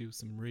want to do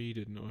some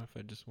reading or if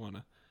I just want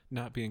to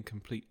not be in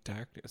complete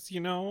darkness, you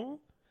know?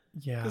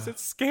 Yeah. Because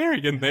it's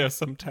scary in there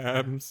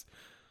sometimes.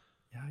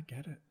 Yeah, I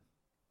get it.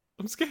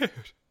 I'm scared.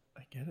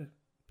 I get it.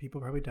 People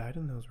probably died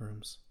in those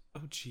rooms.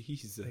 Oh,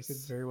 Jesus. They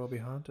could very well be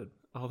haunted.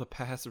 All the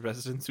past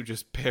residents who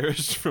just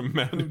perished from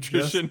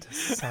malnutrition. Who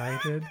just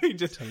decided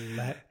to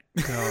let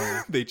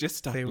go. They just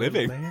stopped they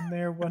living. They were laying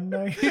there one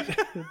night.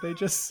 They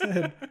just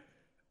said,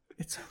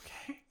 it's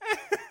okay.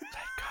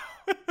 Let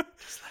go.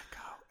 Just let go.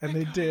 And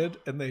they did,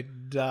 and they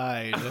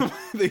died.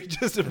 They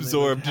just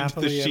absorbed into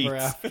the sheets. Ever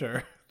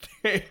after.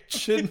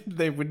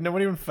 No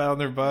one even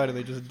found their body.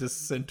 They just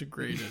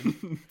disintegrated.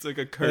 It's like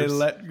a curse. They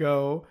let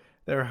go.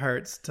 Their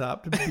hearts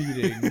stopped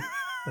beating,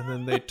 and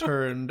then they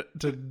turned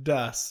to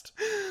dust.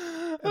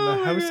 And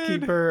the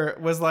housekeeper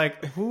was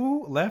like,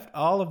 who left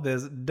all of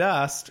this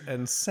dust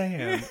and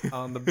sand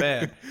on the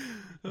bed?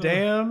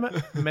 Damn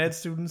med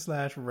students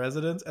 /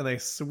 residents. And they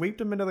sweeped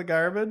them into the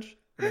garbage,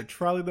 and they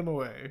trolleyed them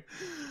away.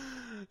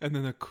 And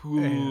then a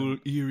cool,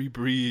 eerie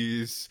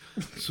breeze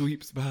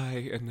sweeps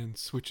by and then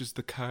switches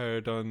the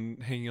card on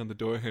hanging on the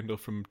door handle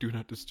from Do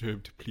Not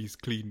Disturb to Please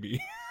Clean Me.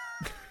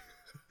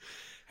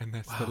 And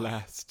that's the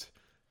last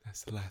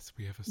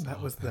we ever saw.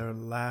 That was their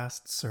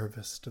last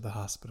service to the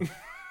hospital.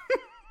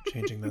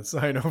 Changing that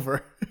sign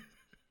over.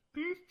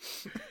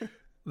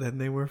 Then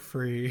they were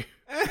free.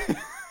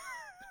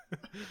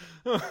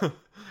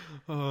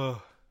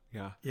 Oh,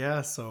 yeah.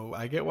 Yeah, so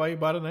I get why you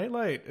bought a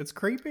nightlight. It's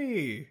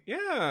creepy.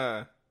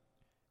 Yeah.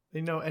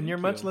 You know, and you're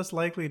much less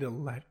likely to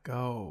let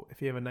go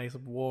if you have a nice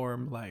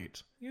warm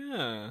light.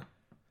 Yeah.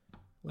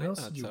 What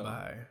else did you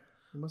buy?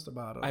 You must have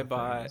bought I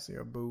bought. Things.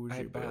 You're a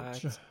bougie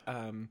bitch.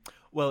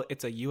 Well,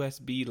 it's a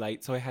USB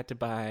light, so I had to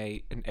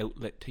buy an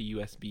outlet to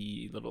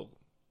USB little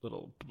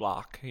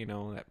block, you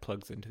know, that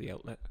plugs into the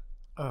outlet.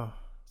 Oh.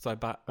 So I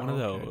bought one of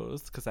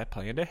those because I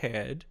planned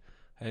ahead.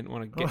 I didn't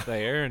want to get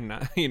there and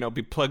not,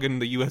 be plugging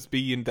the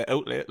USB into the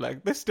outlet.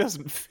 Like, this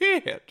doesn't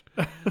fit.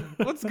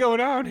 What's going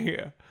on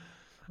here?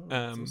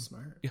 So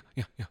smart.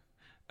 Yeah.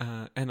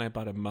 And I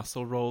bought a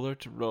muscle roller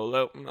to roll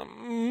out my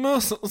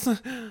muscles.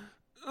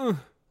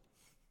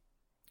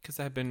 Because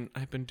I've been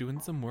doing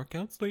some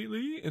workouts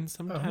lately, and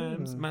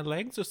sometimes my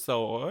legs are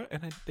sore,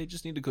 and they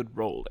just need a good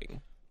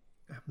rolling.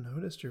 I've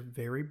noticed you're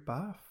very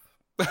buff.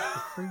 Good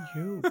for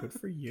you. Good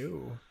for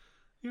you.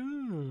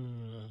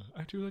 Yeah,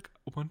 I do like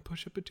one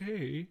push-up a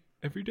day,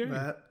 every day.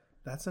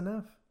 That's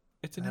enough.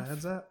 It's enough. That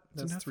adds up.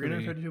 That's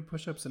 352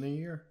 push-ups in a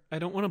year. I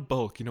don't want to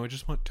bulk, I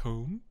just want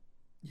tone.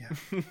 Yeah.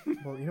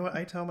 Well, you know what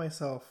I tell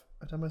myself?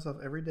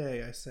 Every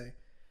day, I say,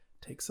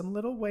 take some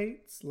little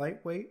weights,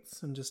 light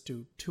weights, and just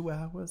do 2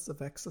 hours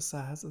of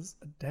exercises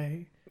a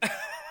day.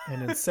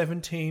 And in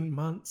 17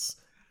 months,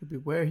 you'll be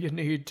where you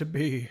need to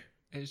be.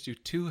 I just do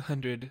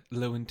 200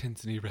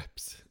 low-intensity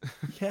reps.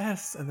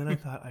 Yes, and then I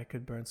thought I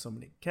could burn so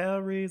many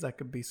calories. I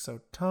could be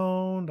so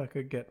toned. I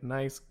could get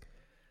nice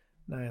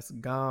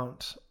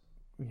gaunt,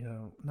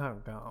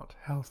 not gaunt,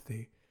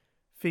 healthy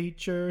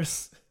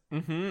features.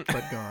 Mm-hmm.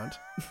 But gaunt.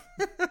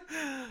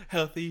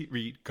 Healthy,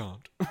 read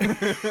gaunt.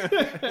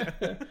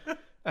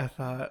 I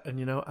thought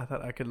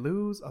I could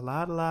lose a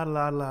lot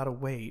of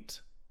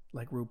weight,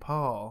 like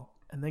RuPaul,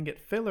 and then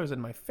get fillers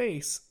in my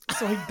face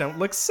so I don't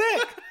look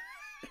sick.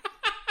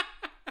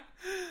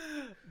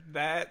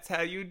 That's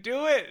how you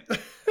do it.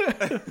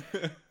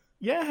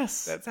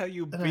 Yes. That's how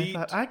you and beat.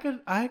 I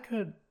could.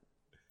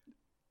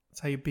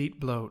 That's how you beat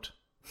bloat.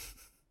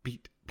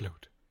 Beat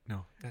bloat.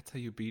 No, that's how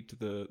you beat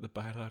the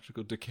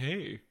biological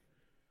decay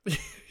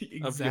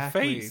Exactly. of your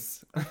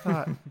face. I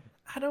thought,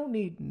 I don't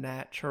need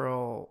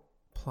natural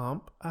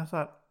plump. I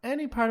thought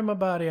any part of my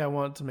body I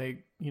want to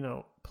make,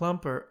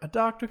 plumper, a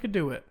doctor could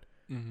do it.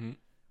 Mm-hmm.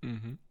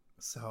 Mm-hmm.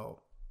 So,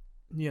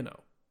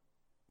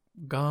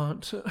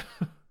 gaunt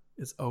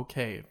is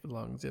okay as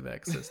long as you have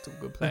access to a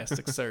good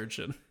plastic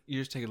surgeon. You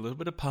just take a little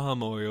bit of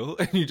palm oil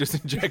and you just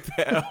inject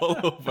that all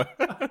over.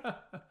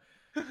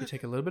 You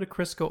take a little bit of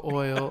Crisco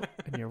oil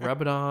and you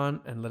rub it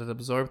on and let it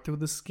absorb through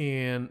the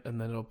skin, and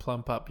then it'll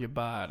plump up your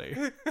body.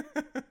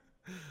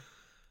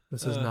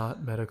 This is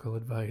not medical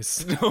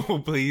advice. No,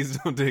 please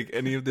don't take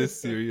any of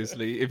this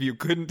seriously. If you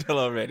couldn't tell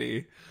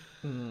already,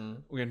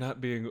 we're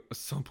not being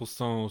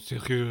 100%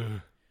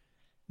 sérieux.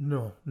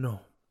 No.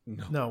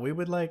 We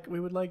would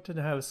like to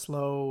have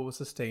slow,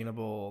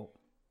 sustainable,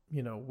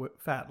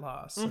 fat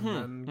loss, and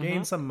then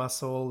gain some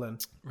muscle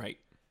and right.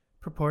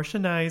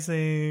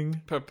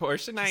 Proportionizing.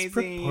 Proportionizing. Just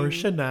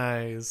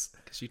proportionize.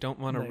 Because you don't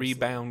want to Nicely.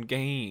 rebound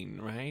gain,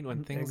 right?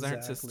 When things aren't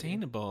Exactly.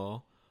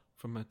 sustainable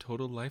from a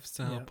total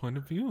lifestyle Yep. point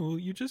of view,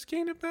 you just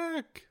gain it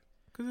back.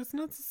 Because it's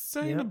not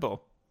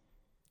sustainable.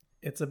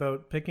 It's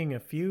about picking a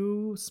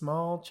few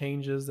small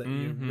changes that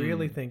you Mhm.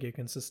 really think you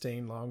can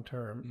sustain long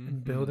term Mhm.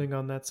 and building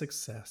on that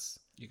success.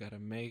 You gotta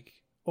make...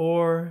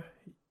 Or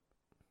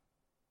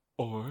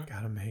Or...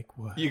 gotta make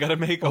what? You gotta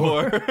make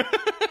Or- or.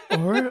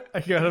 Or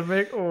I gotta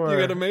make or You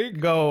gotta make-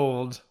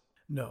 gold.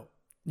 No,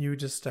 you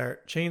just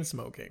start chain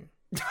smoking.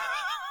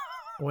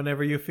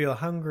 Whenever you feel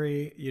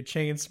hungry, you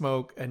chain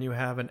smoke and you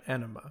have an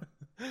enema,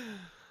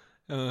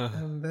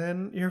 and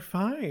then you're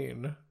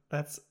fine.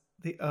 That's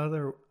the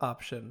other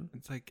option.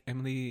 It's like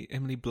Emily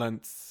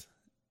Blunt's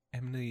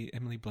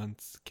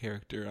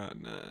character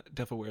on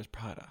Devil Wears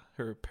Prada.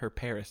 Her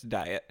Paris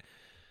diet.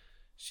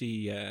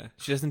 She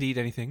doesn't eat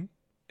anything,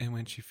 and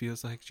when she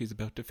feels like she's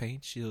about to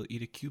faint, she'll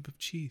eat a cube of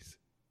cheese.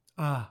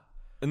 Ah,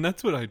 And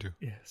that's what I do.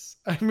 yes.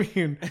 I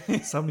mean,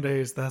 some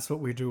days that's what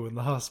we do in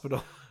the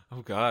hospital.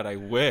 Oh God, I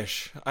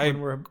wish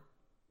When we're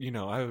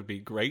I would be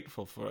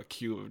grateful for a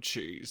cube of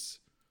cheese.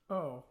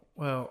 Oh,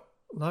 well,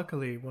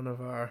 luckily one of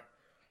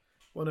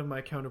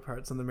my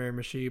counterparts in the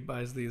Miramichi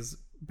buys these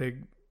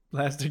big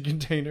plastic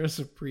containers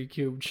of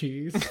pre-cubed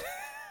cheese.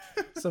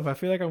 So if I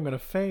feel like I'm going to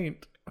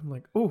faint, I'm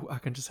like, "Oh, I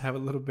can just have a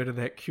little bit of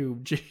that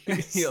cubed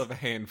cheese." You'll have a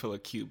handful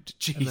of cubed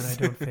cheese. And then I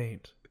don't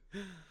faint.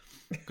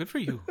 Good for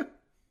you.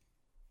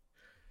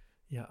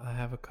 Yeah, I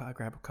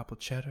grab a couple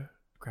cheddar,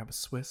 grab a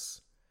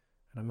Swiss,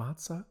 and a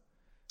matzo.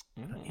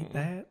 And I eat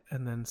that,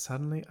 and then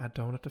suddenly I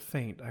don't have to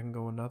faint. I can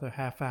go another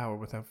half hour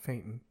without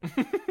fainting.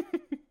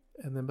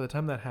 And then by the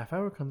time that half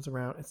hour comes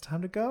around, it's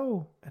time to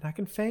go, and I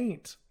can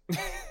faint.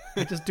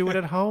 I just do it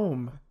at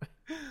home.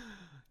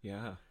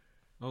 Yeah.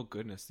 Oh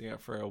goodness. Yeah.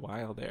 For a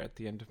while there, at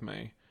the end of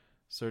my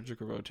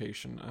surgical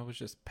rotation, I was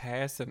just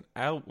passing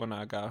out when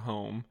I got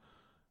home,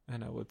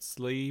 and I would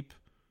sleep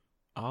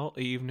all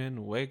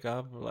evening, wake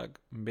up like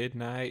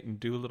midnight, and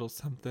do a little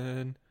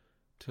something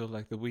till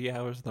like the wee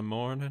hours of the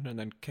morning, and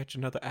then catch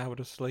another hour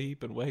to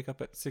sleep and wake up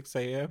at 6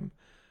 a.m.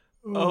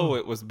 Oh,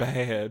 it was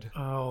bad.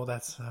 Oh,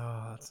 that's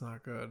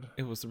not good.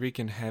 It was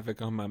wreaking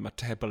havoc on my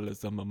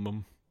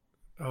metabolism.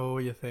 Oh,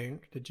 you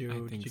think? Did I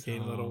you think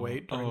gain a little so.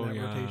 weight during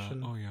that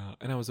rotation? Oh yeah.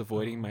 And I was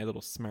avoiding my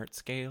little smart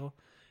scale.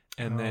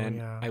 And Oh, then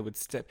yeah. I would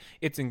step.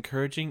 It's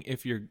encouraging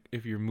if you're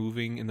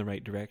moving in the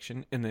right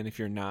direction, and then if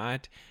you're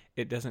not,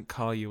 it doesn't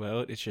call you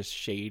out. It's just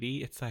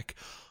shady. It's like,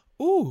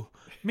 ooh,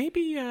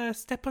 maybe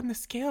step on the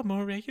scale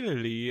more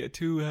regularly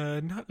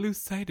to not lose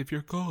sight of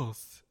your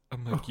goals.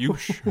 I'm like, you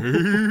shady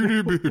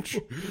bitch.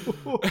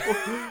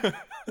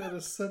 That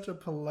is such a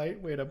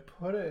polite way to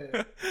put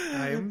it.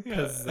 I'm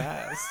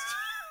possessed.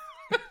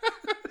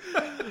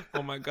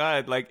 Oh my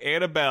God, like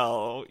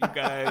Annabelle, you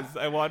guys.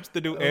 I watched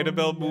the new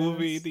Annabelle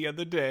movie yes. the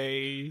other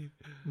day.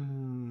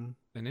 Mm.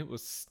 And it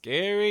was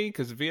scary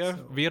because Vera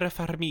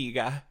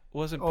Farmiga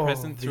wasn't Oh,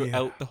 present Vera.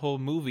 throughout the whole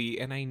movie,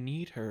 and I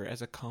need her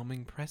as a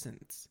calming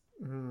presence.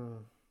 Mm.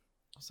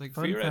 I was like,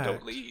 Fun Vera, don't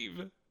fact.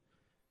 leave.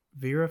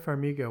 Vera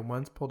Farmiga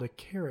once pulled a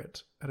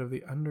carrot out of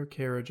the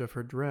undercarriage of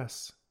her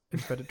dress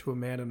and fed it to a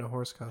man in a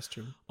horse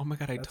costume. Oh my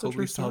God, I That's a totally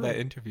true saw that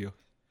story. interview.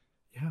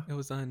 Yeah. It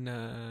was on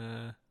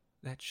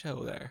that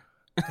show there.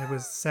 It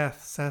was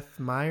Seth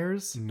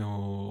Meyers.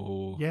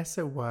 No. Yes,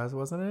 it was,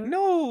 wasn't it?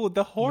 No,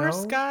 the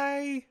horse No?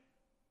 guy.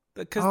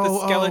 Because Oh, the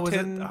was it?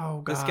 skeleton, Oh,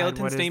 the God, skeleton's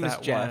what is name is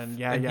that Jeff, one?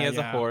 Yeah, and yeah, he has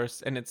a yeah.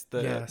 horse, and it's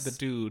the Yes.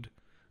 dude.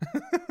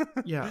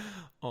 Yeah.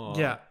 Oh,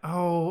 Yeah.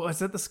 Oh,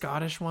 is it the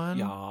Scottish one?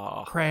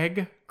 yeah.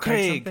 Craig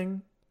Craig.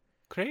 something?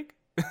 Craig.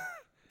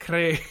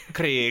 Craig.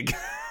 Craig.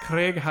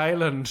 Craig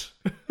Highland.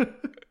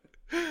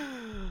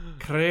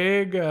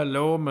 Craig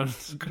Lomond.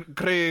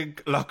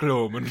 Craig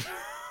Lochloman.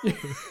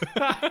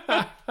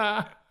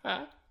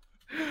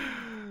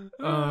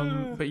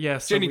 But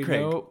yes, so Jenny we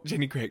Craig. know-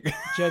 Jenny Craig.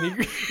 Jenny.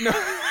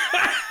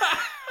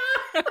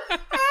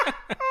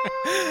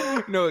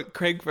 No,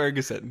 Craig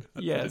Ferguson.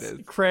 That's Yes, what it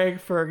is. Craig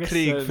Ferguson.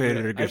 Craig I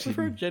Ferguson.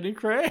 prefer Jenny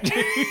Craig.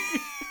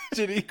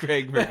 Jenny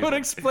Craig That would Ferguson.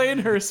 explain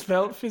her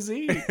svelte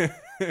physique.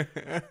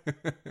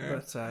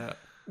 But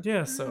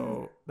yeah,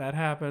 so that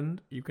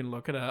happened. You can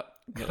look it up.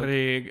 Yeah,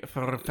 Craig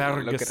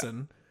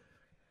Ferguson.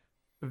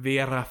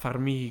 Vera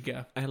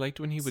Farmiga. I liked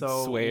when he would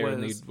So swear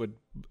and was- they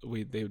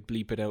would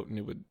bleep it out,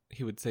 and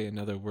he would say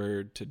another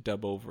word to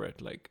dub over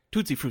it, like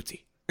Tootsie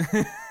Fruitsy.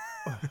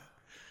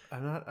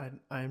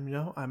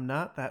 I'm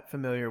not that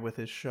familiar with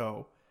his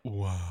show.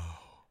 Wow.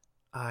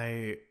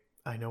 I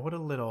know it a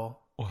little,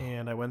 Wow.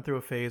 and I went through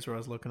a phase where I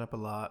was looking up a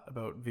lot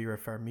about Vera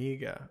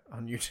Farmiga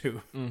on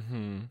YouTube.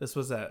 Mm-hmm. This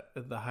was at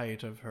the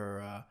height of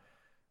her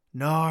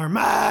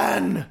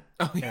Norman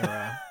Oh,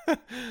 yeah. era.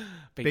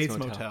 Bates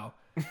Motel.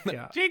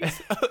 Yeah.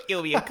 Jinx. Oh,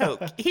 you'll be a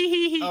Coke.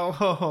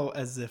 Oh,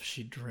 as if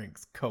she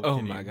drinks Coke.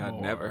 Oh my God,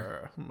 anymore.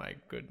 never. My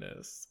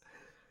goodness.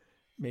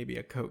 Maybe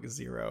a Coke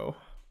Zero.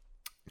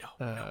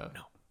 No.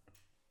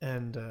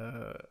 And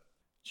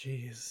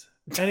jeez.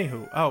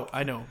 Anywho,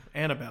 I know.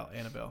 Annabelle.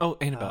 Oh,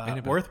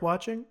 Annabelle. Worth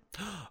watching?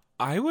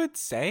 I would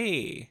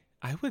say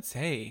I would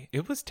say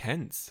it was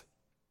tense.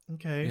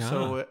 Okay, Yeah.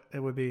 so it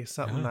would be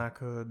something Yeah. I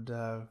could.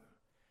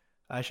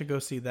 I should go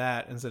see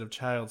that instead of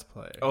Child's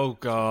Play. Oh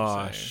That's what you're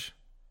gosh.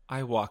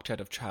 I walked out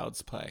of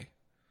Child's Play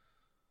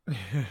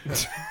saying.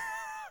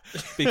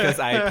 because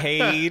I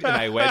paid and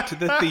I went to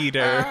the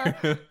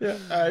theater. Yeah,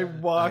 I I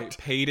walked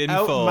paid in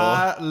out full.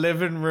 my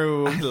living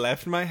room. I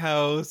left my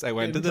house. I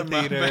went to the Into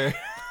my theater.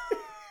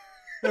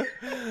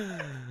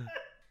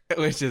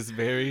 Which is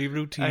very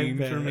routine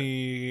for bet.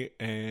 me.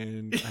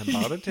 And I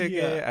bought a ticket.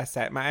 Yeah. I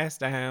sat my ass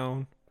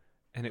down.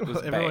 And it was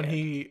Everyone, bad.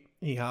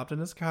 he hopped in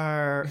his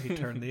car. He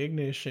turned the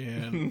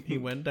ignition. He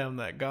went down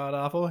that god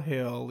awful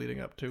hill leading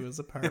up to his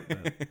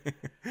apartment.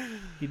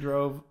 He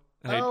drove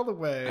all the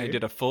way. I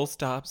did a full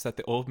stop so that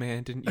the old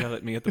man didn't yell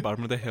at me at the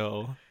bottom of the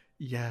hill.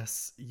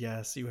 Yes.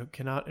 You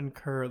cannot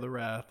incur the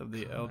wrath of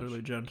the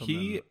elderly gentleman.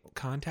 He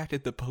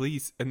contacted the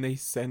police and they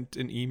sent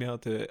an email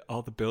to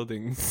all the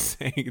buildings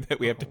saying that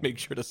we have to make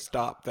sure to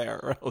stop there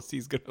or else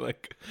he's going to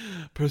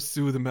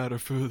pursue the matter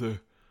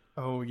further.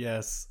 Oh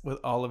yes, with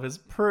all of his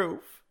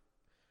proof.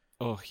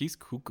 Oh, he's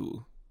cuckoo.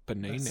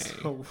 Banana.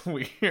 That's so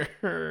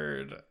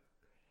weird.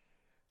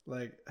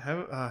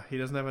 He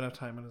doesn't have enough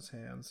time on his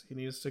hands. He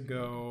needs to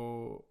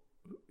go.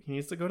 He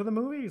needs to go to the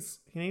movies.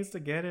 He needs to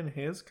get in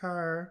his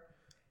car,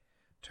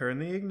 turn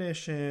the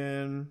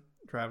ignition,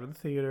 drive to the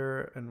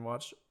theater, and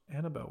watch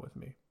Annabelle with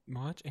me.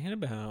 Watch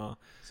Annabelle.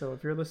 So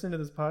if you're listening to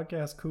this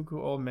podcast,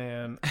 cuckoo old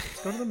man,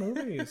 let's go to the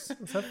movies.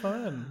 Let's have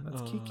fun.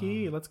 Let's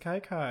kiki. Let's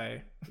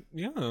kai.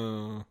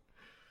 Yeah.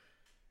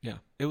 Yeah,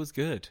 it was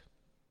good.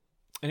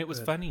 And it was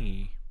Good.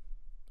 funny.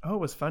 Oh, it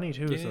was funny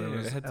too. Yeah, So there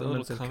was it had a little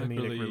elements of comic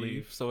comedic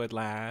relief, so I'd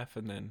laugh,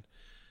 and then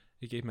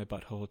it gave my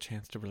butthole a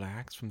chance to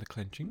relax from the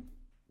clenching.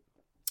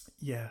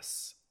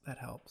 Yes, that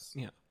helps.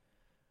 Yeah.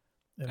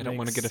 It I don't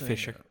want to get a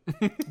makes, Fisher.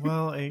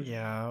 Well,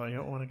 yeah, you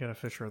don't want to get a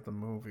Fisher at the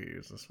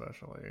movies,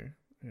 especially.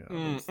 Yeah,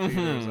 those Mm,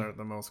 theaters mhm. aren't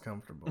the most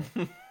comfortable.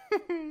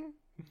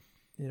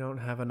 You don't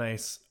have a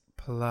nice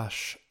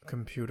plush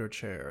computer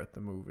chair at the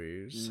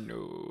movies.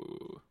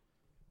 No.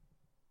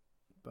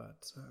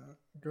 But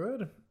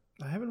good.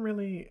 I haven't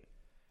really.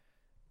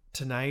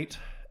 Tonight,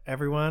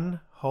 everyone,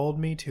 hold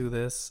me to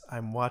this.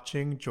 I'm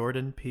watching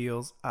Jordan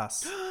Peele's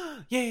Us.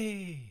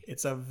 Yay!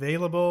 It's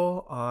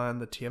available on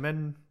the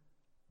TMN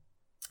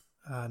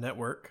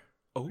network.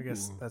 Oh, I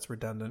guess that's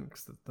redundant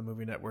because the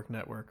movie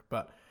network,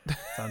 but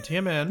it's on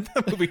TMN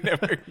Movie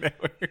Network.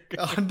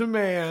 on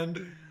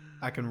demand.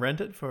 I can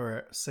rent it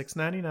for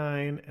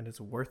 $6.99 and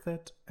it's worth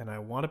it. And I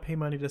want to pay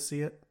money to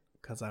see it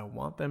because I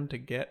want them to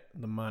get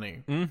the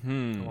money. I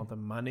Mm-hmm. want the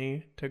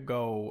money to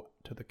go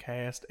to the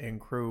cast and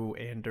crew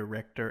and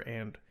director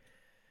and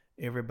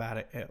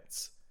everybody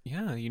else.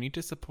 Yeah, you need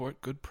to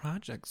support good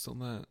projects so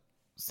that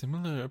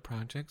similar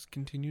projects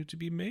continue to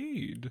be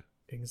made.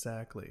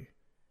 Exactly.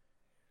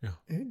 Yeah.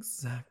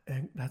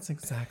 That's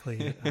exactly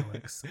it,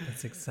 Alex.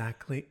 That's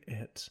exactly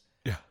it.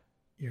 Yeah.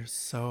 You're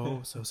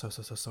so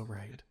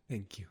right.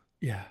 Thank you.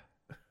 Yeah.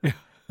 Yeah.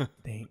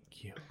 Thank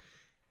you.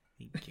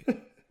 Thank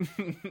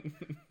you.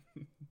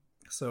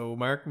 So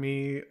mark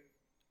me,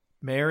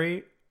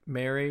 Mary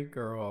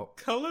girl.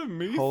 Color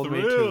me Hold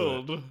me to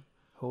thrilled.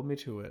 Hold me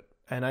to it.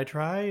 And I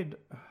tried.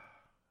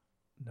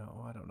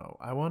 No, I don't know.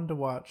 I wanted to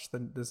watch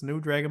this new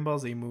Dragon Ball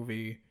Z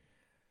movie.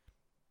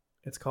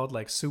 It's called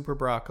like Super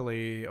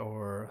Broccoli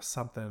or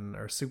something,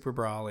 or Super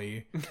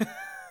Brawly.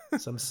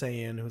 Some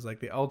Saiyan who's like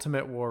the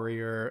ultimate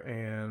warrior,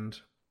 and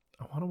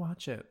I want to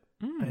watch it.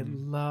 I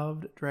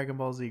loved Dragon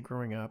Ball Z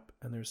growing up,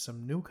 and there's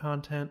some new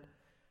content,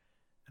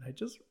 and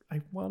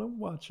I want to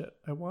watch it.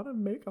 I want to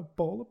make a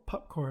bowl of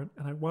popcorn,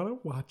 and I want to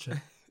watch it.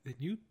 Then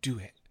you do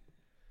it.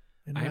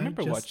 And I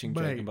remember just watching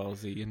might. Dragon Ball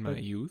Z in my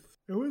But youth.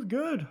 It was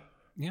good.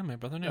 Yeah, my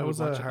brother and I I would was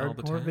a watch it all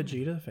the hardcore time.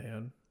 Vegeta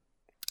fan.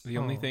 The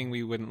only Oh. thing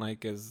we wouldn't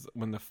like is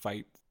when the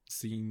fight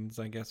scenes,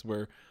 I guess,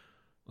 were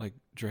like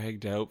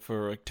dragged out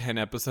for like 10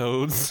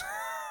 episodes.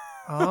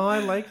 Oh, I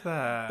like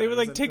that. They would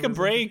like take a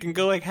break and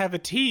go like have a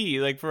tea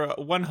like for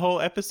one whole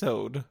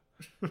episode.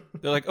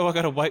 They're like, oh, I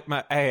gotta wipe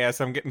my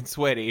ass. I'm getting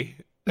sweaty.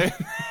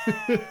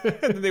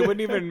 And they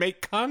wouldn't even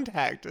make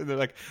contact. And they're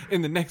like,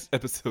 in the next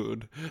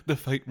episode, the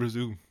fight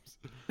resumes.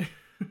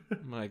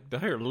 I'm like,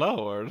 dear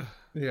Lord.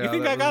 Yeah, You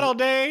think that I got was- all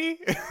day?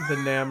 The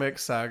Namek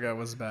saga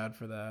was bad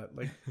for that.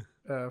 Like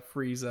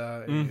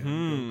Frieza and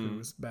Mhm.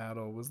 Goku's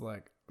battle was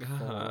like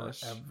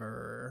Gosh.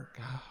 forever.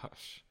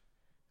 Gosh.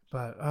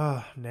 But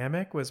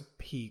Namek was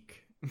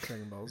peak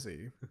Dragon Ball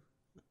Z.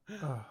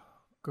 Oh,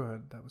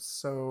 good. That was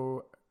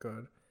so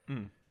good.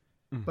 Mm.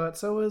 Mm. But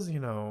so was,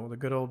 the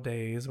good old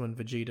days when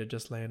Vegeta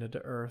just landed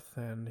to Earth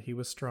and he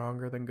was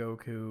stronger than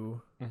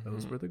Goku.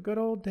 Those were the good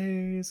old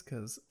days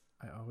because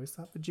I always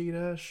thought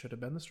Vegeta should have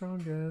been the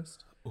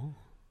strongest. Ooh.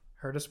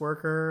 Hardest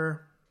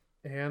worker,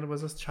 and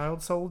was a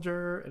child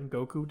soldier, and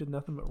Goku did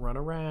nothing but run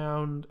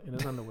around in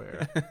his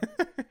underwear.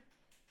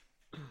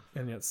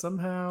 And yet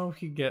somehow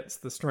he gets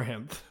the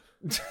strength.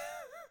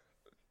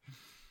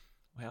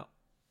 Well,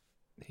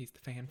 he's the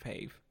fan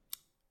fave.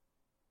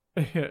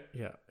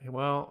 Yeah.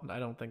 Well, I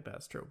don't think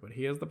that's true, but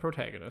he is the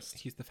protagonist.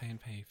 He's the fan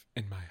fave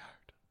in my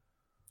heart.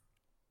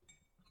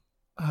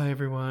 Hi,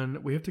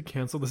 everyone. We have to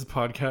cancel this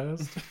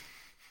podcast.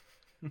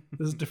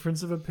 This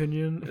difference of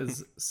opinion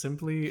is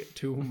simply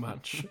too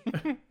much.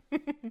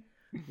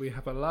 We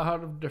have a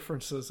lot of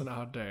differences in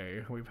our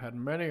day. We've had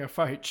many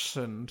fights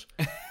and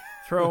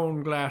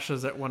thrown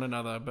glasses at one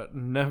another, but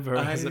never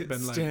has it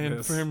been like this. I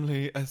stand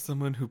firmly as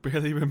someone who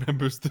barely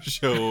remembers the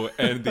show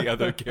and the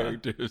other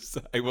characters.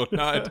 I will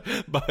not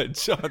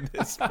budge on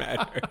this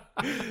matter.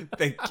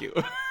 Thank you.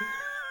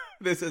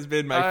 This has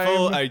been my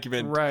full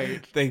argument.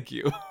 Right. Thank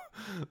you.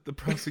 The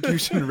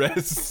prosecution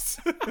rests.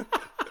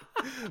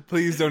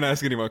 Please don't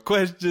ask any more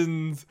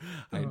questions.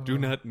 I do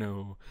not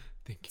know.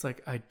 Thank you. It's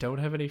like, I don't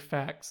have any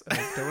facts. I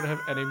don't have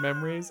any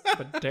memories.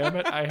 But damn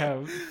it, I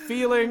have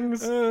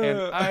feelings. And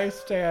I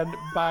stand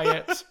by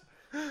it.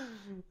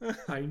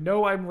 I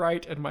know I'm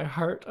right in my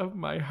heart of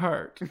my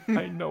heart.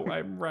 I know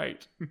I'm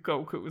right.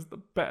 Goku is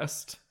the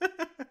best.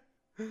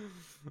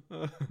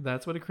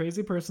 That's what a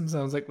crazy person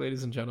sounds like,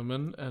 ladies and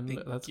gentlemen.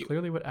 And that's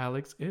clearly what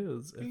Alex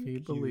is, if he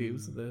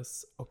believes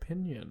this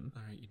opinion.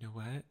 All right, you know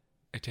what?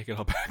 I take it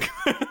all back.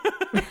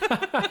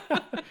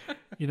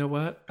 You know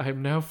what?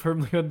 I'm now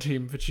firmly on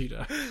Team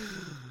Vegeta.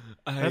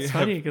 That's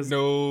funny because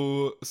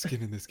no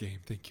skin in this game.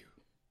 Thank you.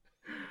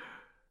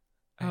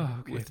 Oh,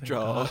 okay.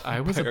 Withdraw. I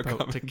was prior about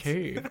comments. to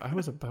cave. I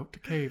was about to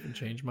cave and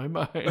change my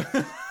mind.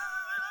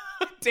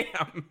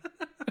 Damn.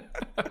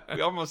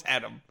 We almost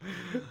had him.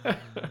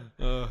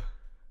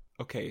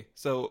 Okay,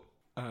 so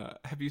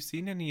have you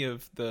seen any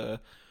of the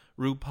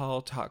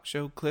RuPaul talk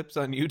show clips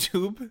on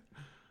YouTube?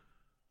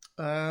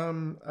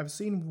 I've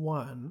seen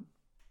one.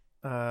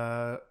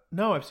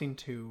 No, I've seen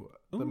two.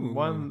 The Ooh.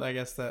 one I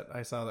guess that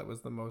I saw that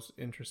was the most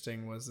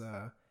interesting was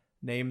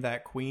Name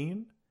That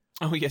Queen.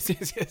 Oh, yes.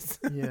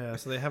 Yeah,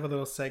 so they have a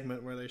little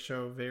segment where they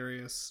show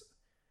various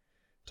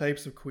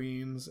types of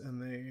queens,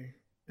 and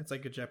it's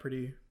like a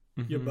Jeopardy.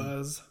 You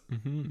buzz.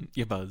 Mm-hmm.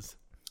 You buzz.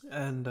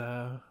 And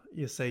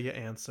you say your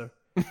answer.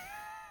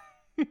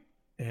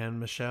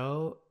 And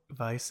Michelle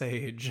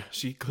Visage,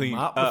 She cleaned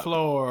mop up the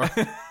floor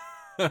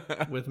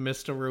with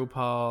Mr.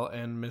 RuPaul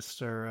and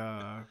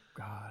Mr.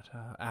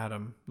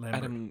 Adam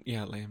Lambert. Adam,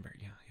 yeah, Lambert.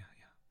 Yeah.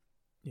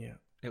 Yeah.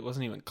 It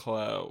wasn't even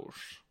close.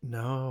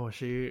 No,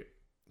 she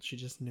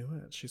just knew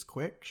it. She's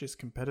quick. She's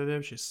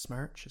competitive. She's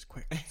smart. She's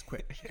quick. She's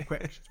quick. She's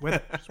quick. She's with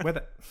it. She's with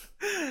it.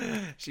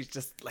 She's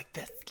just like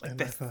this,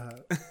 And I thought,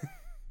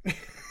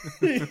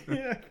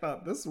 I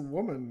thought this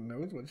woman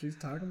knows what she's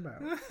talking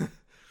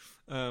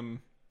about.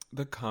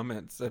 The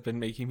comments have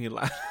been making me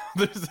laugh.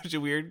 There's such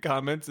weird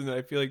comments, and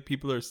I feel like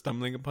people are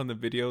stumbling upon the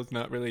videos,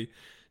 not really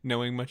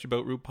knowing much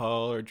about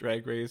RuPaul or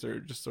Drag Race or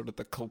just sort of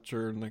the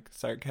culture and like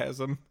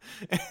sarcasm.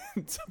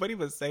 And somebody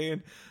was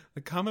saying,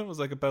 the comment was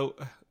like about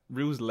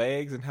Ru's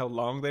legs and how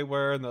long they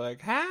were, and they're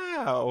like,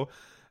 how?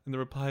 And the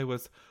reply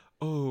was,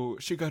 oh,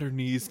 she got her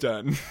knees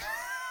done.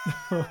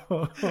 and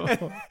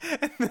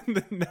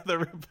then another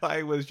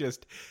reply was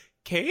just,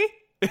 ¿qué?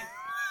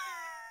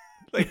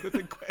 Like with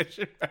a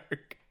question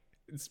mark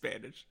in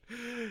Spanish.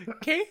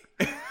 ¿Qué?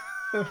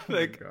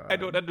 Like, I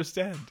don't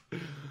understand.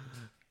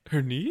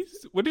 Her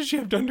knees? What did she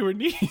have done to her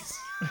knees?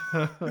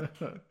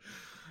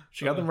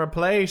 She got them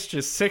replaced.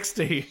 She's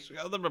 60. She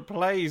got them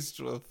replaced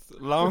with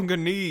longer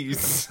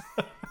knees.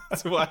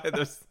 That's why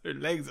her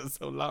legs are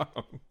so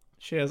long.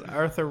 She has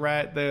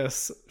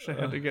arthritis. She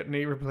had to get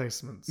knee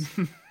replacements.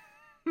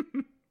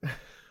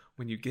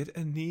 When you get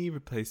a knee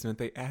replacement,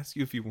 they ask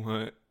you if you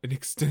want an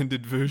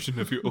extended version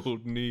of your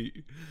old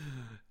knee.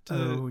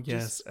 Oh,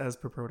 yes, as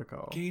per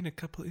protocol. Gain a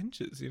couple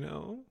inches, you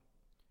know?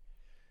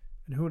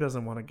 And who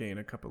doesn't want to gain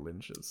a couple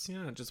inches?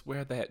 Yeah, just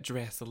wear that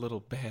dress a little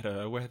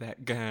better. Wear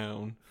that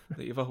gown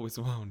that you've always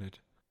wanted.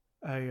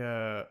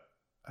 I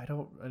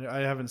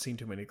haven't seen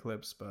too many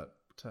clips, but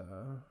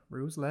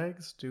Ru's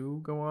legs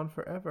do go on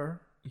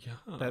forever.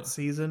 Yeah. That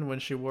season when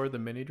she wore the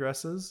mini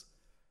dresses.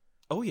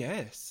 Oh,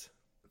 yes.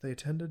 They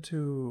tended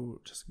to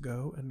just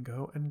go and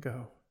go and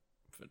go.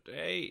 For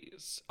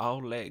days.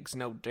 All legs,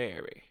 no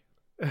dairy.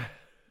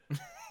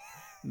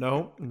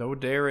 No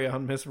dairy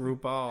on Miss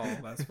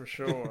RuPaul, that's for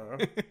sure.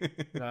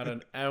 Not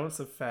an ounce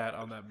of fat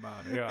on that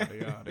body. Yada.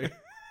 Yada.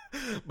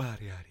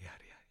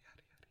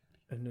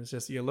 And it's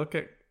just, you look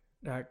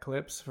at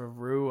clips for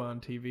Ru on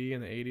TV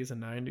in the 80s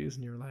and 90s,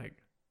 and you're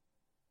like,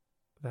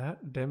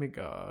 that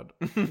demigod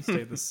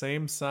stayed the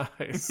same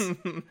size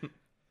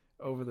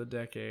over the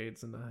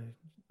decades, and I'm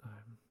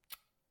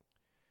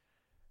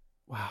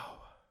wow.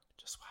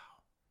 Just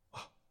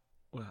wow.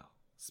 Well,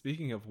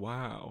 speaking of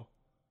wow,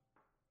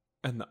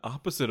 and the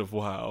opposite of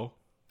wow.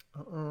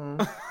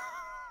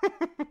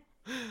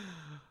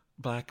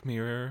 Black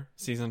Mirror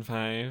season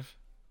 5.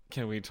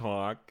 Can we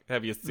talk?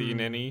 Have you seen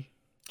any?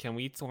 Can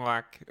we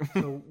talk?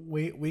 So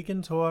we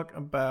can talk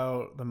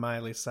about the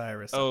Miley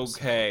Cyrus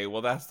episode. Okay,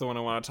 well that's the one I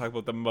want to talk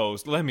about the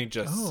most. Let me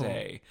just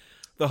say,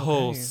 the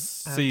whole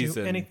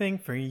season. I'll do anything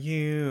for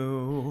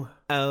you.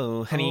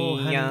 Oh,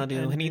 honey, I'll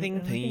do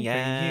anything for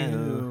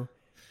you.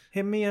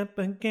 Hit me up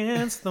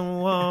against the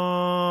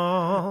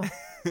wall.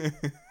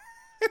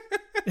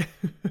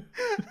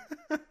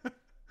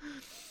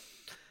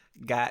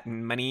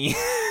 Gotten money.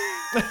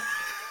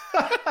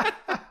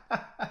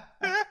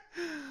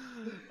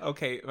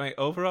 Okay, my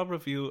overall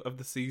review of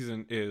the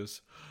season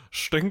is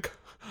stink,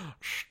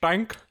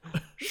 stank,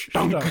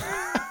 stunk.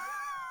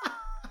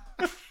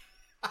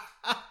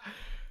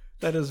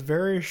 That is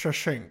very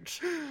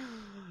succinct.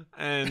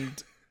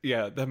 And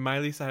yeah, the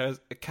Miley Cyrus,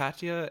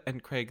 Katya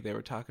and Craig, they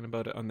were talking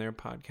about it on their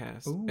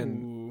podcast. Ooh.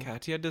 And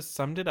Katya just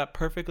summed it up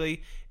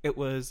perfectly. It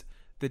was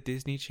the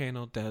Disney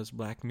Channel does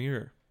Black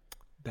Mirror.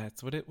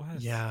 That's what it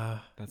was. Yeah.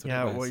 That's what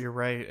it was. Well, you're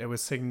right. It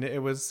was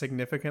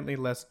significantly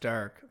less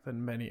dark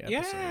than many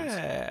episodes.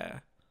 Yeah.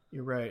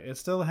 You're right. It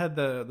still had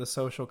the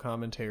social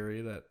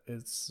commentary that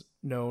it's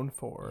known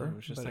for, Yeah, it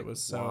was just but like it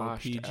was so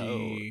washed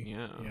PG.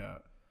 out. Yeah.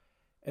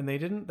 And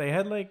they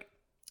had like,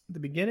 the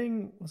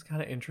beginning was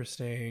kind of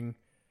interesting.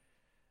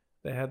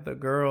 They had the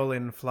girl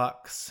in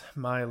flux,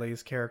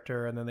 Miley's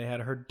character, and then they had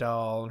her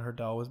doll, and her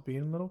doll was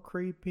being a little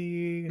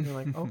creepy. And you're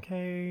like,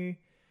 okay,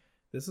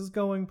 this is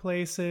going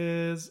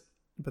places.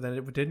 But then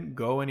it didn't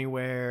go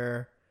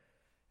anywhere,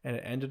 and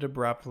it ended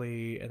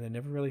abruptly, and they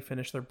never really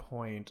finished their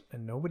point,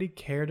 and nobody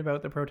cared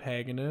about the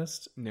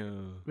protagonist.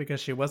 No. Because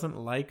she wasn't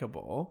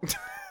likable.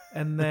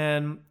 And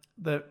then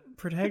the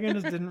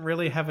protagonist didn't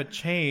really have a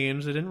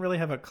change. They didn't really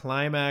have a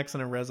climax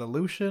and a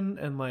resolution,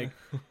 and like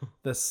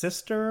the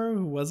sister,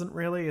 who wasn't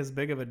really as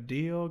big of a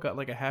deal, got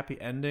like a happy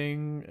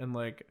ending, and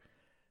like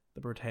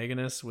the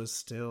protagonist was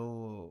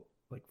still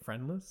like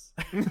friendless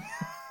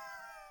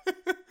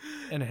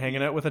and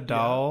hanging out with a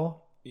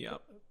doll.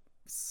 Yep.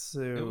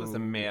 So It was a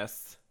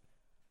mess.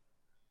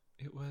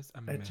 It was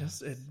a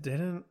mess. It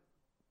didn't.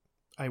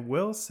 I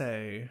will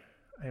say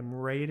I'm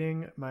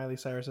rating Miley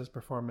Cyrus's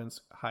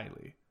performance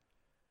highly.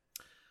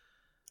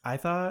 I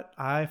thought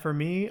I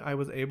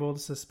was able to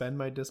suspend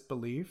my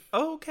disbelief.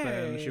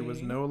 Okay. And she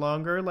was no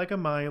longer like a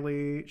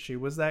Miley. She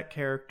was that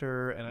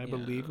character, and I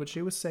believed what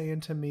she was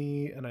saying to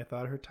me, and I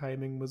thought her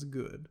timing was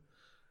good.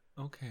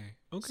 Okay.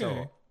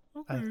 So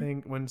I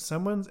think when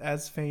someone's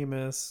as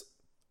famous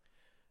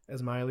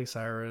as Miley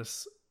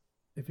Cyrus,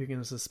 if you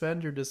can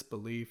suspend your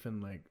disbelief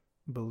and like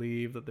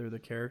believe that they're the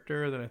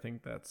character, then I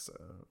think that's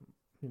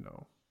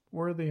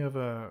worthy of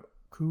a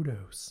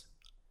kudos.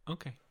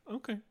 Okay.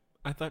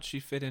 I thought she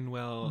fit in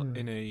well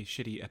in a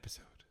shitty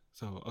episode,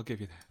 so I'll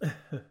give you that.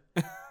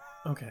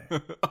 Okay.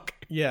 Okay.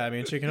 Yeah, I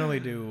mean, she can only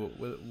do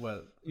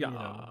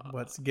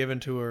what's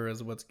given to her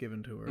is what's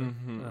given to her.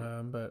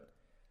 Mm-hmm. But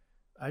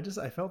I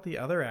felt the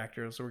other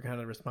actors were kind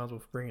of responsible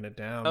for bringing it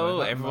down. Oh,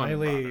 everyone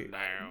brought it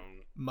down.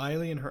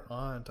 Miley and her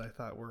aunt, I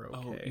thought were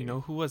okay. Oh, you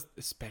know who was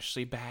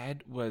especially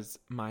bad was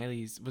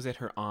Miley's. Was it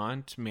her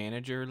aunt,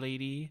 manager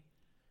lady?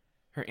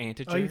 Her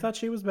aunt. Oh, you thought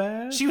she was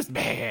bad? She was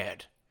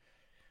bad.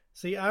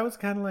 See, I was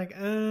kind of like,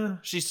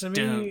 she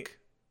stunk.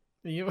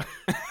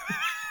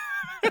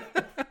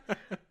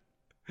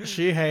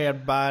 She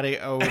had body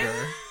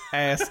odor.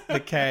 Ask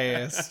the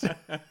cast.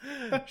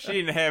 She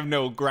didn't have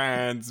no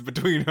grinds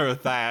between her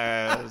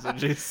thighs, and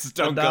she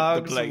stunk the up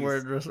the dogs place.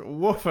 were just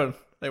woofing.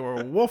 They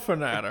were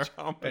woofing at her,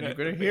 and you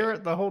could hear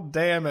it the whole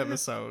damn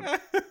episode.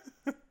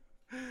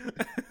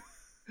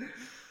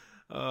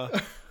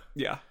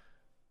 Yeah.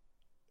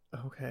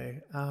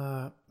 Okay.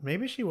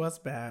 Maybe she was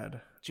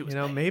bad. She was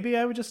bad. Maybe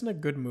I was just in a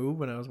good mood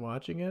when I was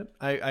watching it.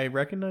 I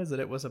recognized that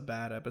it was a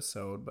bad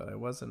episode, but I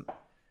wasn't.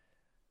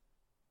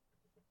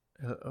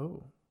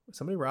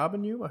 Somebody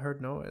robbing you? I heard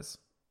noise.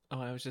 Oh,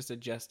 I was just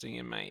adjusting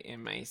in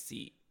my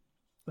seat.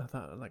 I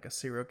thought like a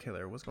serial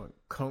killer was going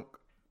conk.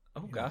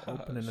 Oh god!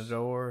 Opening the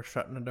door,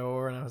 shutting the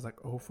door, and I was like,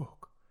 "Oh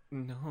fuck!"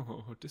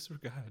 No,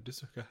 disregard.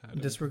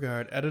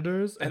 Disregard.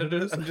 Editors. I'm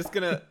just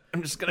gonna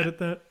edit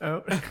that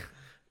out.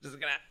 Just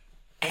gonna.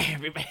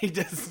 Everybody,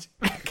 just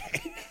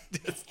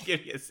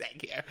give me a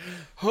sec here.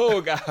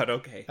 Oh god.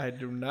 Okay. I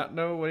do not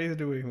know what he's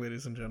doing,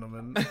 ladies and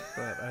gentlemen,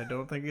 but I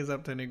don't think he's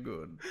up to any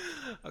good.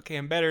 Okay,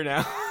 I'm better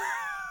now.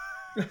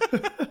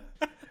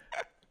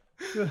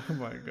 Oh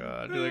my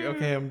god. You're like,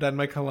 okay, I'm done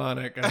my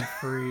colonic. I'm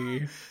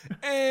free.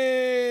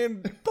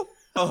 And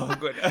oh,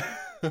 good.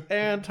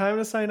 And time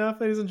to sign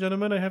off, ladies and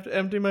gentlemen. I have to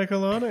empty my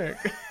colonic.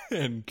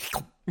 And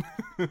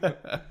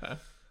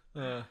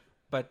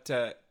but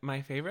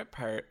my favorite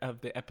part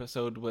of the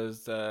episode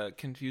was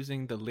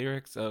confusing the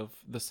lyrics of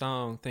the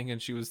song, thinking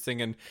she was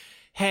singing,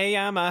 "Hey,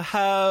 I'm a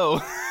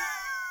hoe."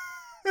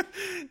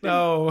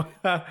 No,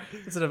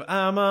 instead of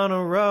 "I'm on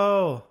a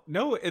roll."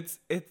 No, it's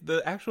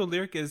the actual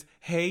lyric is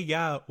 "Hey,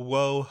 yeah,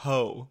 whoa,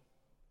 ho."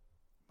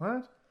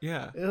 What?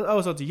 Yeah. Oh,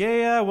 so it's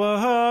yeah,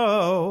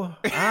 whoa,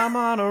 I'm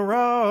on a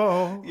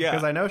roll. Yeah.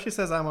 Because I know she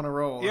says I'm on a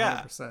roll.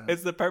 Yeah. 100%.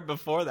 It's the part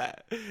before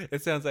that.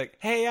 It sounds like,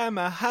 "Hey, I'm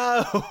a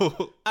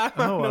hoe. I'm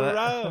on a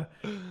roll."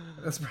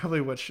 That's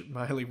probably what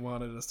Miley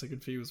wanted us to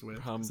confuse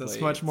with. Probably.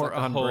 That's much more like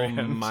on a whole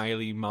brand.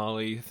 Miley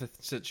Molly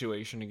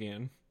situation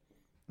again.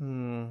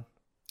 Mm.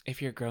 If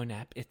you're grown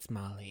up, it's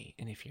Molly,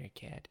 and if you're a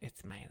kid,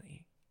 it's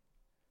Miley.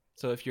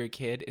 So if you're a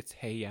kid, it's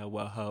 "Hey, yeah,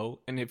 whoa,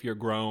 ho," and if you're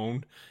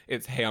grown,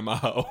 it's "Hey, I'm a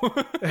hoe."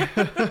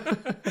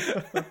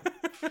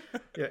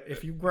 Yeah,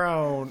 if you've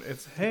grown,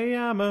 it's "Hey,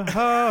 I'm a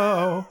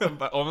hoe."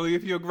 But only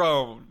if you're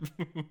grown.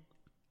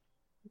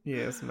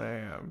 Yes,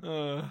 ma'am.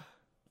 Uh,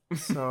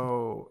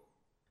 So,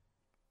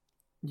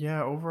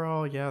 Yeah,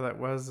 overall, yeah, that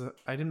was.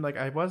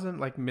 I wasn't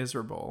like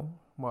miserable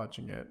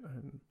watching it.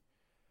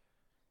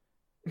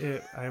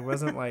 I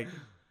wasn't like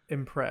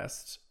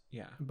impressed.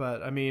 Yeah.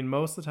 But I mean,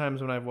 most of the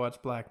times when I've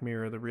watched Black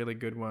Mirror, the really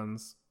good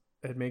ones,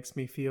 it makes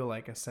me feel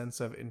like a sense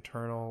of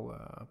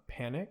internal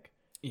panic.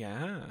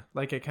 Yeah.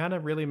 Like it kind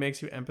of really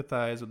makes you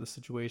empathize with the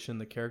situation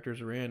the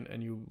characters are in,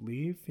 and you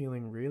leave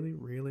feeling really,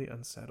 really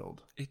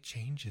unsettled. It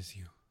changes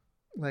you.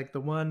 Like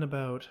the one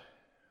about,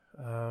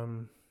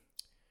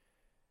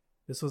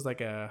 this was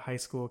like a high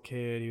school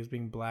kid. He was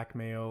being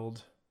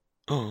blackmailed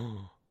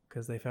Oh.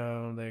 because they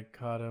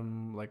caught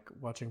him like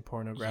watching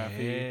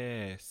pornography.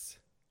 Yes.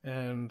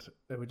 And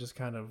it would just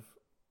kind of,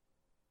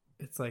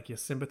 it's like you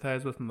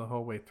sympathize with him the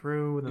whole way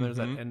through, and then there's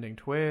that ending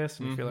twist,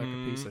 and you feel like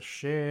a piece of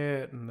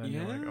shit, and then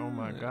you're like, oh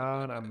my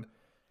god,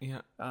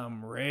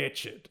 I'm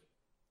wretched.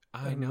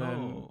 I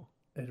know.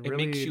 It It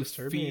really makes you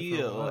disturbed me for a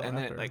feel, while and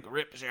then it after. like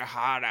rips your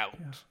heart out.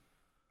 Yeah.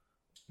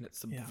 And it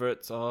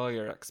subverts all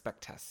your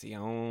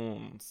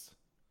expectations.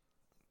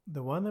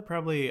 The one that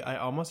probably I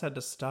almost had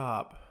to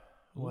stop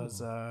was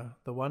the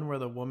one where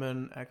the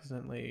woman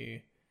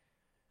accidentally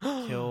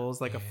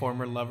kills like a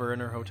former lover in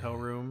her hotel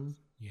room.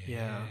 Yes.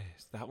 Yeah.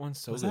 That one's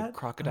so Was good. that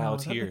Crocodile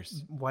was that the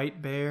Tears.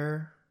 White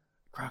Bear.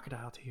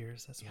 Crocodile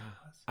Tears. That's what Yeah. it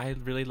was. I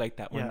really like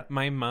that one. Yeah.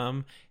 My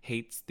mom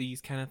hates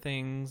these kind of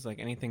things, like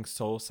anything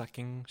soul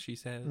sucking, she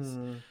says.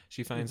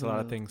 She finds a lot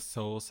of things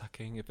soul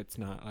sucking if it's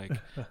not like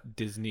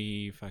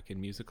Disney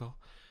fucking musical.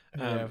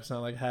 Yeah, it's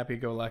not like Happy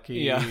Go Lucky,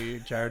 Yeah.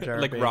 Jar Jar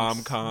Like Binks.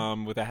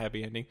 rom-com with a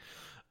happy ending.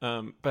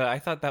 But I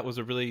thought that was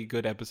a really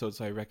good episode,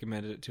 so I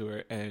recommended it to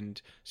her, and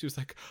she was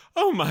like,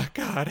 oh my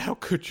god, how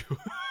could you?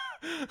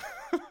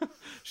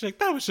 She's like,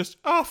 that was just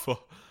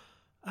awful.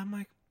 I'm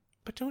like,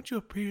 but don't you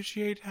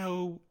appreciate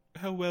how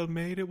well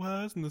made it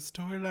was, and the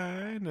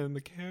storyline and the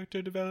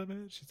character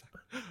development? She's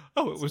like,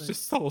 oh, it was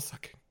just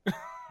soul-sucking.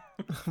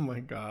 Oh my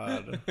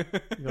god.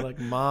 You're like,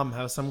 Mom,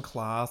 have some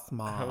class,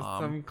 Mom. Have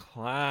some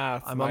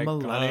class. I'm my a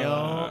millennial.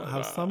 God.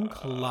 Have some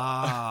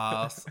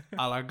class.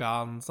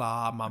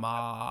 Eleganza,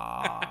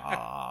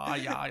 mama.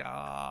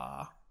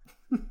 Yeah.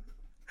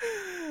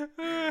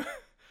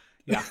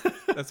 Yeah,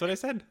 that's what I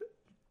said.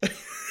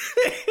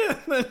 And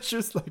then she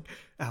was like,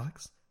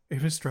 Alex, are you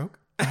having a stroke?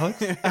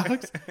 Alex,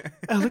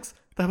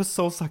 that was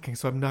soul sucking,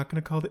 so I'm not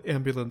going to call the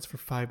ambulance for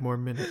 5 more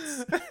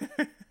minutes.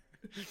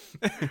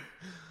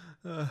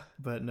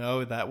 But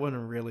no, that one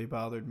really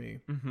bothered me.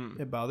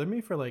 It bothered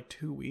me for like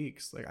 2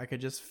 weeks. Like I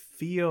could just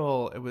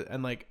feel it was,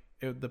 and like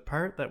the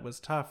part that was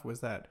tough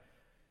was that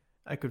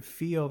I could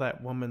feel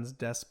that woman's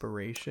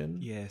desperation.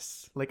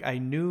 Yes. Like I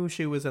knew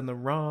she was in the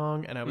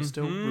wrong, and I was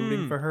still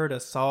rooting for her to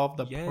solve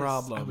the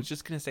problem. I was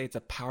just gonna say it's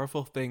a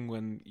powerful thing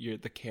when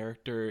the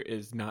character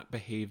is not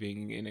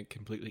behaving in a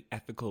completely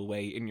ethical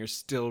way, and you're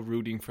still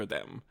rooting for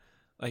them.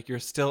 Like you're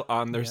still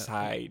on their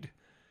side.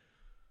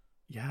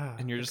 Yeah,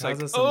 and you're just it like,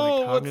 causes some,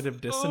 like,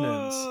 cognitive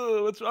dissonance.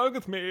 Oh, what's wrong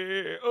with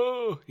me?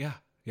 Oh, yeah.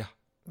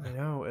 I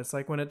know. It's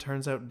like when it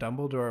turns out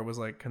Dumbledore was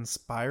like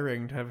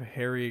conspiring to have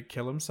Harry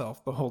kill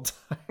himself the whole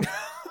time.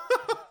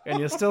 And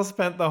you still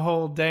spent the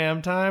whole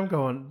damn time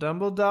going,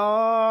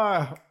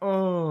 Dumbledore.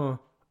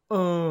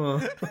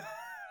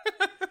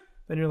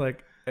 Then you're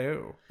like,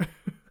 ew.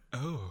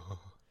 Oh.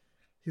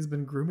 He's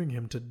been grooming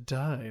him to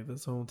die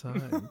this whole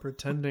time,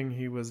 pretending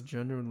he was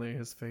genuinely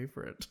his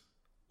favorite.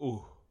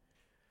 Ooh.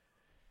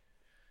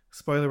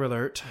 Spoiler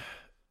alert.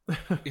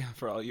 Yeah,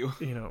 for all you.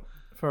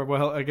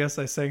 I guess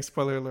I saying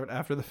spoiler alert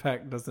after the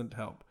fact doesn't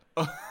help.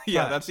 Oh,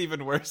 yeah, But- that's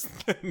even worse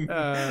than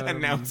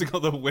announcing all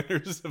the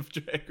winners of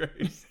Drag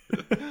Race.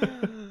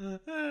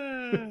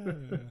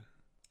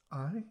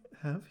 I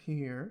have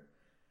here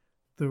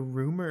the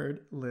rumored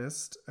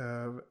list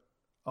of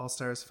All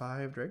Stars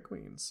 5 drag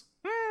queens.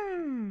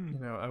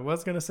 I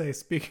was gonna say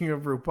speaking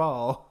of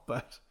RuPaul,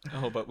 but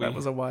but that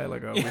was a while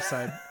ago.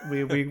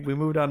 We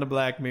moved on to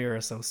Black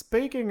Mirror. So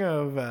speaking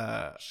of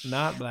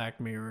not Black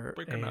Mirror,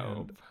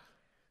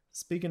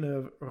 speaking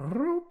of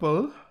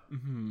RuPaul,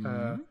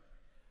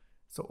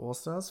 so All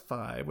Stars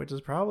 5, which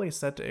is probably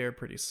set to air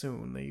pretty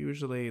soon. They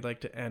usually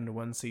like to end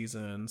one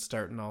season,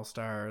 start an All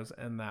Stars,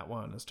 and that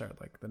one and start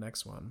like the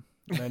next one.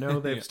 And I know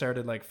they've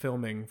started like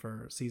filming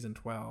for season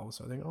 12,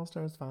 so I think All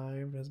Stars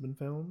 5 has been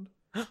filmed.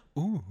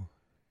 Ooh.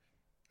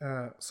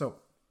 So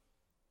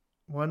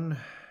one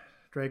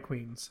drag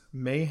queens,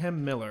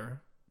 Mayhem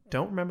Miller.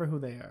 Don't remember who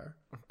they are.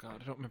 Oh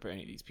god, I don't remember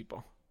any of these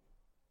people.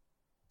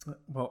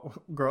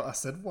 Well, girl, I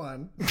said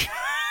one.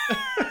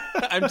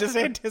 I'm just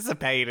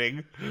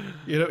anticipating.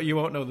 You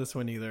won't know this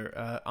one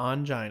either.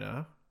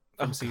 Angina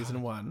from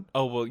season 1.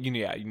 Oh well,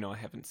 I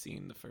haven't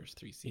seen the first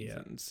 3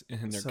 seasons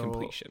and their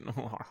completion.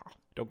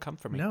 Don't come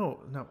for me. No,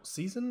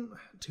 season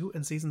 2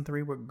 and season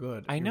 3 were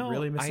good. I know. You're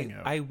really missing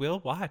out. I will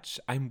watch.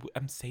 I'm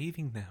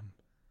saving them.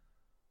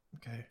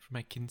 Okay. For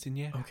my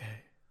quinceañera.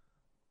 Okay.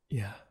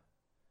 Yeah.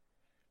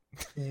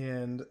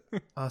 And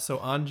so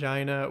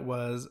Angina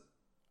is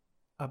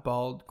a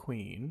bald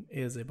queen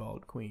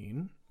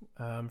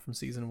from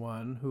season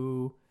 1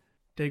 who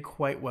did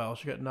quite well.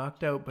 She got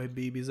knocked out by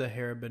Bibi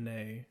Zahara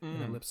Benet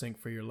in a lip sync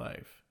for Your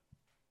Life.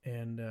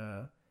 And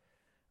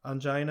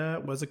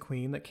Angina was a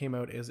queen that came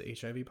out as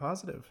HIV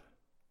positive.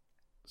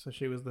 So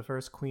she was the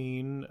first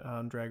queen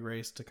on Drag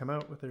Race to come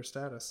out with her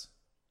status.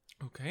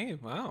 Okay,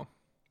 wow.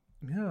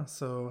 Yeah,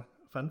 so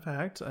fun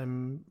fact,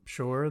 I'm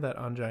sure that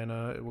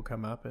Angina will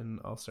come up in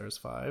All Stars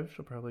 5.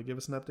 She'll probably give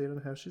us an update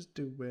on how she's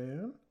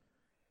doing.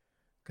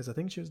 Because I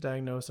think she was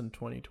diagnosed in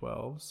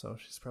 2012, so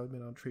she's probably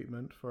been on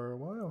treatment for a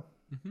while.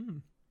 Mm-hmm.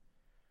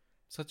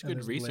 Such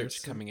good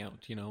research coming out,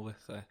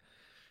 with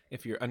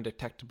if you're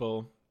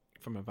undetectable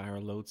from a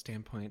viral load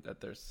standpoint,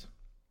 that there's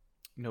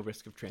no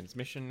risk of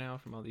transmission now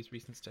from all these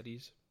recent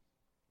studies.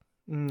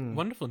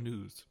 Wonderful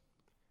news.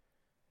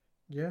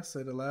 Yes,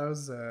 it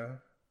allows,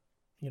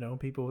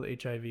 people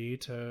with HIV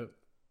to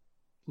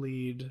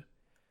lead,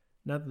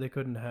 not that they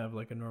couldn't have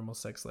like a normal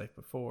sex life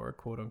before,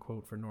 quote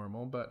unquote, for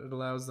normal, but it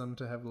allows them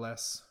to have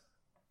less,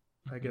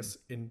 I guess,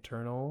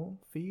 internal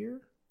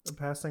fear of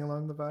passing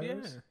along the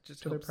virus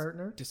just to their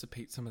partner.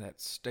 Dissipate some of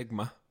that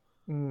stigma.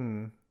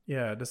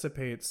 Yeah,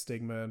 dissipates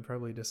stigma and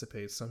probably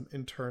dissipates some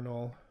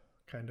internal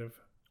kind of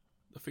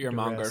the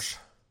fearmongers.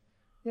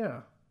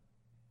 Duress.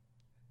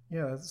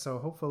 Yeah, so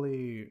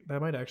hopefully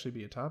that might actually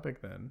be a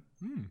topic then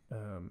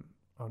on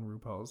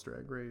RuPaul's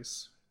Drag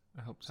Race.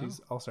 I hope so.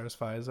 All Stars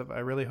 5. I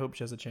really hope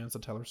she has a chance to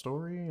tell her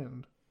story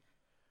and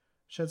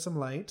shed some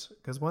light.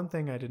 Because one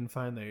thing I didn't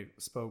find they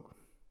spoke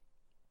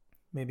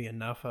maybe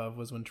enough of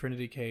was when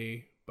Trinity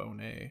K.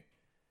 Bonet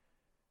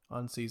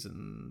on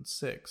season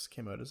 6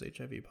 came out as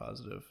HIV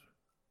positive.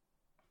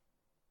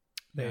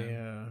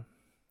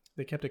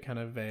 They kept it kind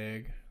of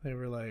vague. They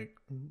were like,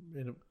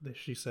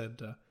 she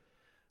said,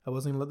 I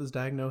wasn't going to let this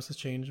diagnosis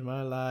change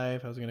my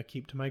life. I was going to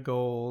keep to my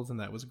goals, and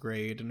that was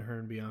great. And her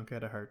and Bianca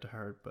had a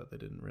heart-to-heart, but they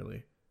didn't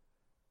really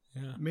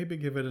maybe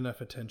give it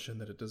enough attention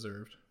that it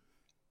deserved.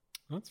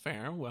 That's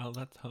fair. Well,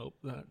 let's hope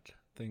that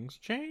things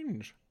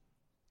change.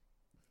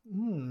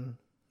 And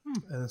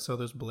so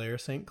there's Blair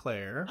St.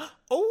 Clair.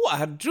 Oh,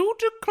 I do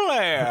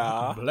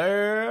declare.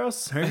 Blair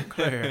St.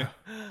 Clair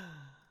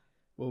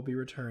will be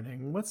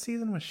returning. What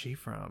season was she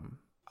from?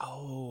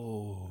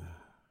 Oh.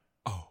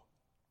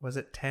 Was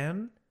it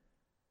 10?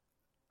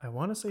 I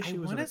want to say she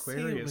was in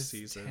Aquarius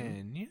season.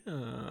 10,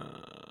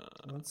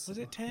 yeah. Was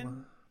it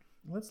 10?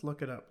 Let's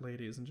look it up,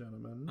 ladies and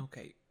gentlemen.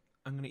 Okay,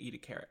 I'm going to eat a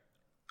carrot.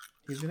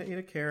 He's going to eat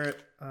a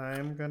carrot.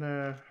 I'm going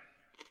to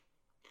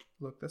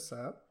look this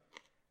up.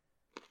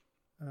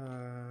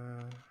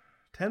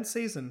 10th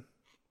season.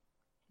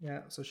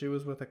 Yeah, so she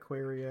was with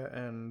Aquaria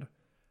and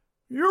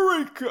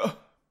Eureka.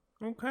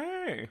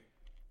 Okay.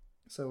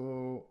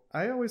 So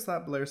I always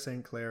thought Blair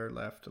St. Clair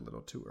left a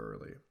little too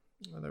early.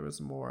 There was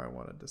more I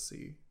wanted to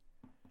see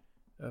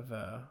of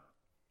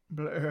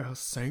Blair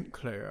St.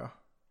 Clair.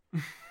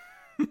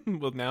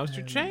 Well, now's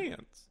your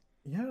chance.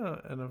 Yeah,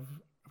 and of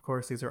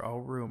course these are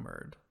all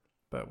rumored,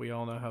 but we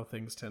all know how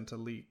things tend to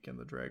leak in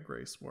the Drag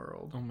Race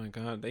world. Oh my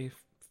god, they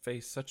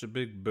face such a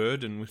big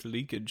burden with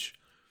leakage.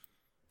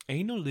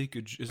 Anal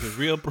leakage is a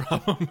real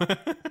problem.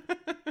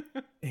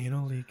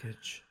 Anal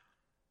leakage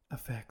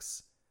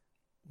affects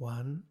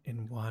 1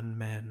 in 1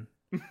 men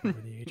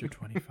over the age of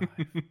 25.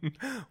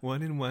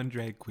 1 in 1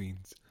 drag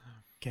queens.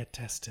 Get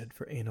tested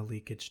for anal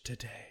leakage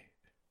today.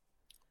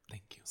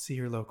 Thank you. See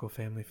your local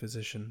family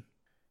physician.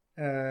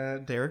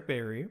 Derek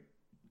Barry.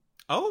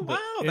 Oh,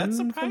 wow, that's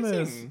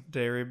surprising.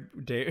 Derek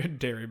Queen.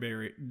 Derek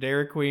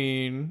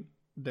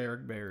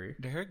Barry.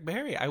 Derek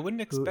Barry. I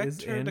wouldn't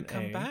expect her to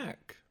come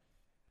back.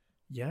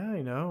 Yeah,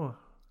 I know.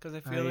 Because I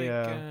feel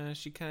like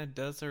she kind of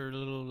does her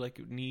little like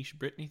niche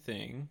Britney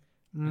thing.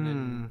 And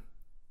then,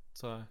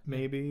 so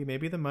maybe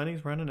the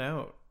money's running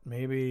out.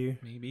 Maybe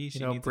she needs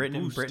a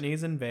boost.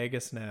 Britney's in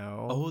Vegas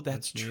now. Oh,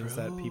 that's true. Means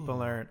that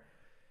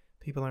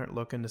people aren't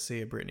looking to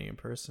see a Britney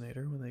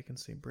impersonator when they can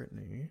see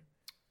Britney.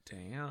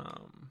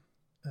 Damn.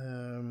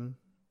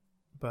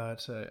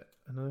 But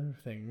another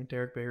thing,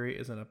 Derek Barry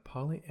is in a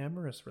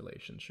polyamorous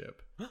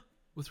relationship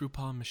with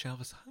RuPaul and Michelle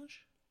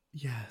Visage.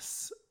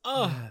 Yes.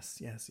 Oh,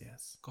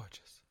 yes.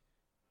 Gorgeous.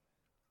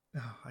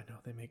 Oh, I know,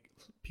 they make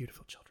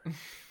beautiful children.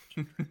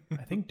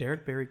 I think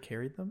Derek Barry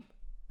carried them.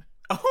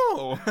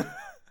 Oh.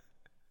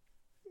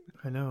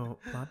 I know,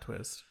 plot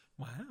twist.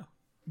 Wow.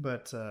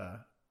 But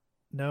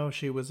no,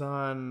 she was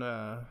on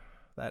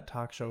that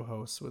talk show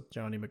host with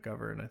Johnny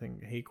McGovern, I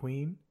think. Hey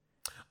Queen.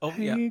 Oh,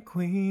 hey, yeah.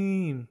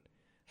 Queen.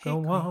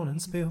 Go on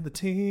and spill the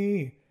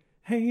tea.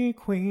 Hey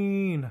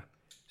Queen.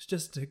 It's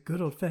just a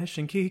good old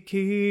fashioned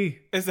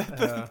kiki. Is that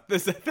the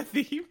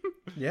theme?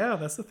 Yeah,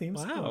 that's the theme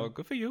song. Wow,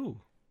 good for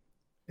you.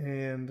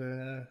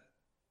 And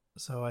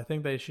so I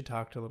think she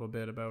talked a little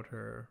bit about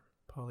her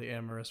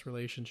polyamorous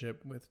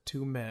relationship with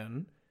 2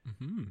 men.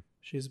 Mm-hmm.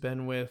 She's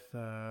been with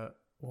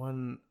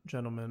one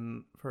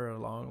gentleman for a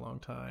long, long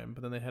time,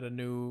 but then they had a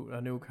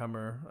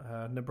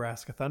newcomer,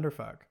 Nebraska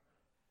Thunderfuck,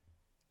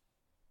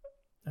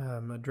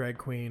 a drag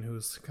queen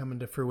who's coming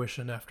to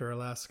fruition after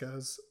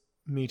Alaska's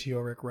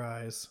meteoric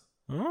rise.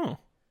 Oh.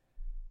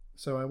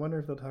 So I wonder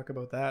if they'll talk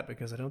about that,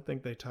 because I don't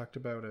think they talked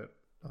about it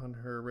on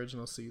her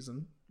original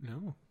season.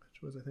 No.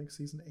 Which was, I think,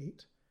 season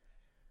 8.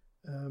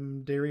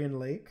 Darian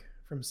Lake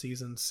from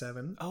season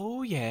 7.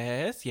 Oh,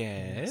 yes.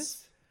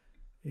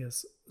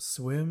 Yes,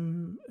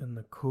 swim in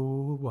the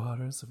cool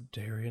waters of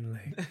Darien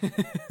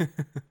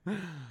Lake.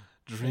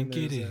 Drink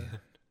it in.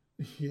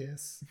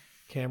 Yes.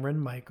 Cameron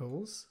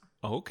Michaels.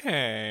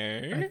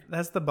 Okay.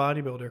 That's the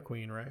bodybuilder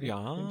queen, right? Yeah.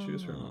 I think she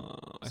was from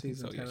I think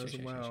season so. 10 Yes, as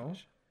yes, yes, well.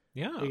 yes,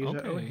 yes. Yeah. Asia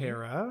okay.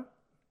 O'Hara.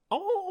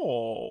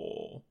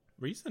 Oh,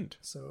 recent.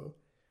 So,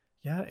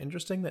 yeah,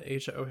 interesting that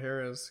Asia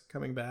O'Hara's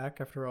coming back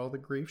after all the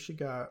grief she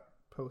got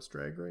post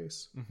Drag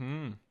Race.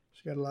 Mm-hmm.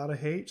 She got a lot of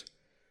hate.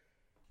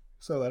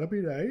 So that'll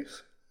be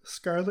nice.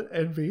 Scarlet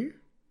Envy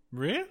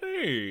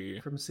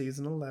Really? from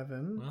season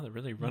 11. Well, they're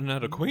really running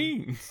out of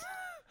queens.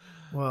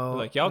 Well, They're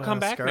like, y'all come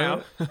back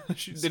now.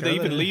 Did they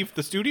even leave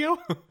the studio?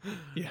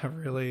 Yeah,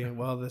 really.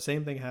 Well, the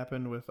same thing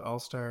happened with All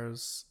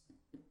Stars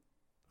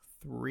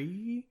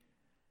 3.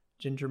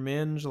 Ginger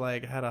Minge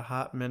like had a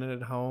hot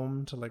minute at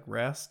home to like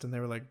rest, and they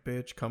were like,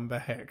 "Bitch, come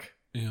back."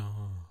 Yeah.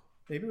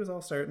 Maybe it was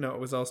All Stars. No, it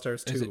was All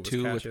Stars 2. Is it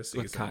 2 Katya's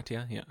with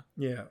Katya? Yeah.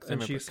 Yeah, I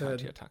and she remember said,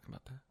 Katya talking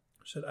about that.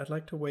 "I'd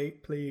like to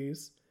wait,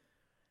 please.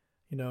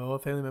 You know, a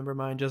family member of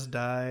mine just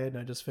died, and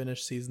I just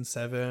finished season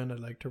 7. I'd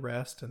like to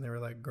rest." And they were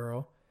like,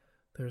 "Girl,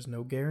 there's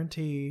no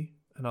guarantee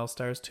an All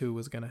Stars 2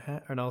 was gonna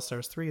happen, or an All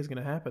Stars 3 is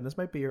gonna happen. This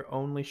might be your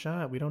only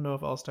shot. We don't know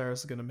if All Stars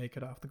is gonna make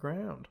it off the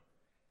ground."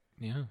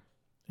 Yeah.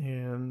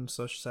 And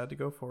so she decided to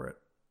go for it.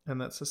 And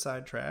that's a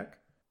sidetrack.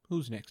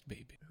 Who's next,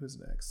 baby? Who's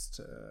next?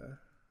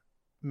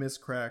 Miss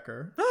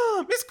Cracker.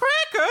 Oh, Miss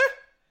Cracker!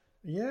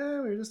 Yeah,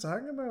 we were just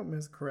talking about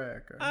Miss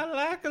Cracker. I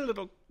like a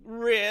little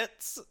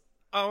Ritz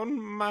on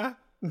my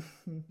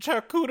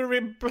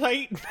charcuterie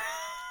plate.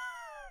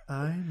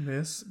 I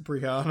miss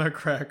Brianna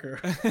Cracker.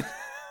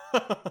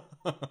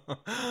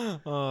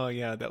 Oh,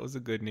 yeah, that was a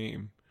good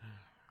name.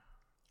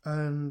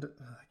 And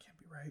that can't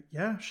be right.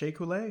 Yeah, Shea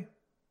Coulee.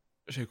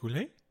 Shea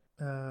Coulee?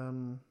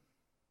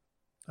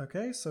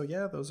 Okay, so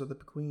yeah, those are the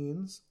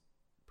queens.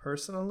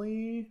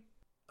 Personally,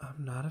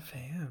 I'm not a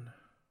fan.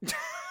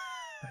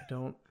 I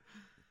don't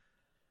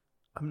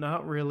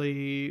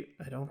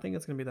think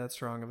it's gonna be that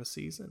strong of a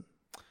season.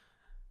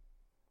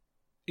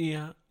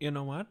 Yeah, you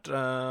know what?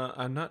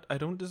 I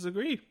don't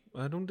disagree.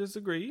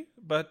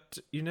 But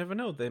you never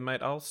know. They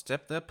might all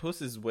step their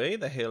pussies way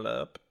the hell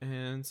up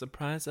and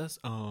surprise us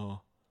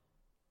all.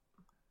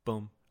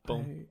 Boom,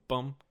 boom,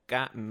 boom.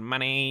 Got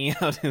money.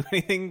 I'll do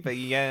anything for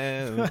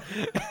you.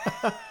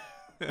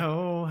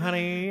 Oh,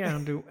 honey,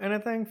 I'll do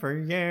anything for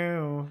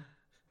you.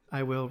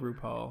 I will,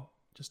 RuPaul.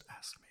 Just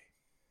ask me.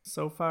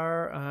 So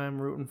far,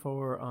 I'm rooting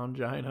for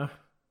Angina.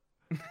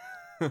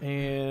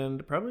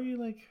 And probably,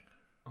 like,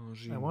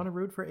 I want to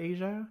root for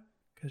Asia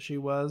because she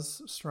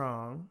was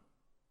strong.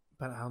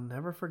 But I'll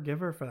never forgive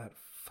her for that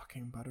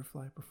fucking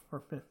butterfly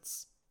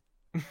performance.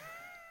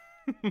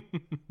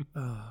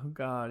 Oh,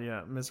 God,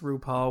 yeah. Miss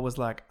RuPaul was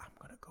like, I'm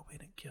going to go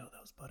in and kill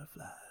those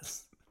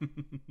butterflies.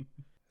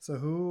 So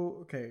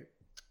who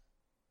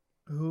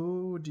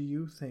do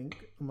you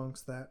think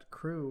amongst that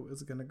crew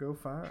is going to go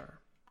far?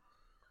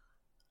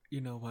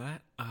 You know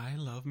what? I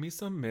love me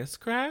some Miss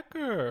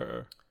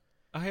Cracker.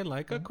 I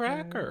like a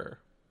cracker.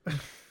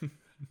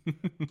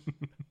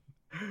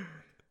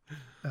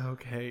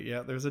 Okay,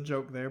 yeah, there's a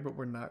joke there, but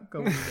we're not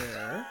going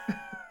there.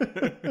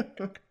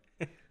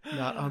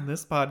 Not on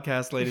this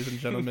podcast, ladies and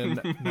gentlemen.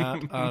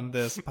 Not on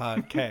this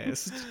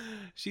podcast.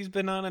 She's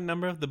been on a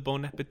number of the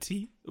Bon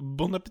Appetit.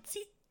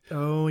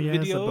 Oh, yes,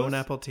 videos. The Bon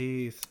Apple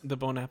Teeth. The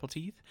Bon Apple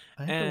Teeth.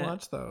 I have to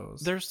watch those.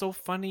 They're so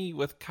funny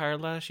with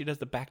Carla. She does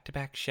the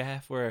back-to-back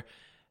chef where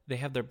they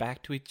have their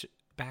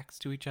backs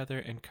to each other,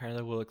 and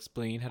Carla will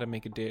explain how to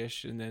make a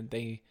dish, and then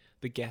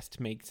the guest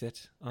makes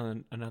it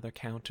on another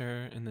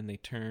counter, and then they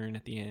turn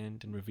at the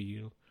end and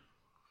reveal.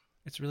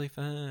 It's really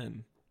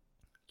fun.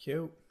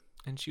 Cute.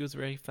 And she was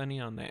very funny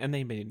on that. And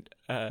they made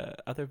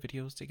other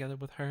videos together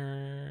with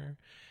her,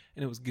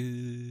 and it was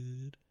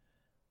good.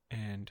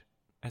 And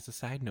as a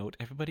side note,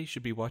 everybody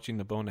should be watching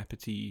the Bon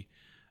Appetit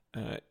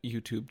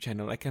YouTube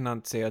channel. I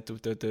cannot say it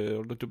with a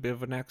little bit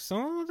of an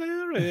accent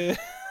there.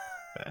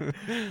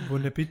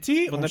 Bon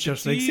appétit. Bon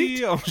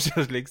appétit. On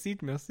cherche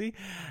l'exit, merci.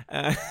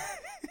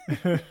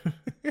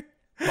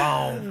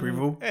 Bon,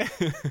 privou.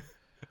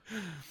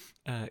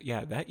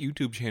 Yeah, that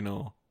YouTube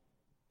channel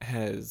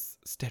has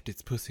stepped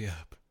its pussy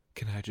up.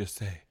 Can I just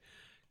say?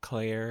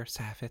 Claire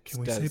Saffitz.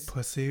 Can we say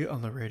pussy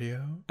on the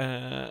radio?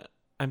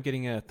 I'm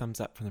getting a thumbs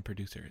up from the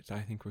producers. I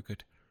think we're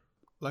good.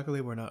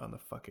 Luckily, we're not on the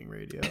fucking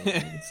radio. We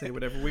can say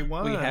whatever we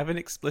want. We have an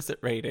explicit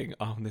rating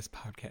on this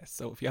podcast,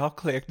 so if y'all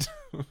clicked,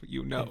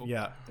 you know.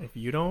 If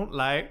you don't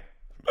like,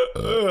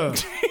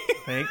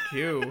 thank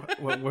you.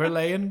 What we're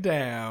laying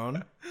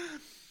down,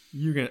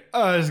 you can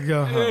just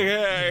go home.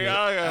 Okay,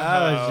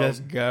 I'll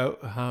just go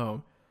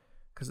home.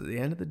 Because at the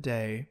end of the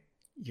day,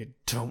 you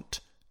don't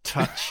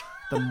touch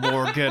the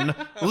Morgan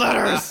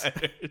letters.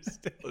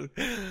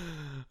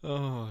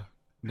 Oh,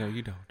 no,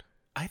 you don't.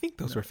 I think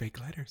those were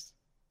fake letters.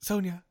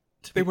 Sonia.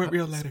 They weren't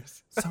real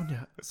letters.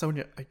 Sonia,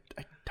 I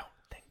don't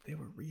think they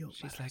were real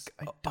She's letters.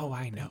 like,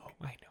 I know.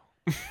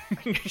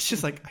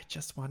 She's like, I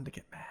just wanted to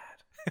get mad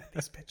at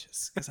these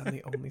bitches because I'm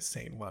the only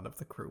sane one of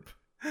the group.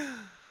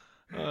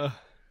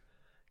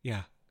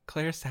 Yeah.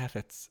 Claire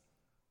Saffitz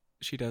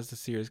she does a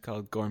series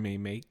called Gourmet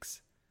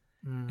Makes.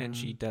 And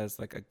she does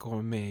like a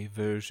gourmet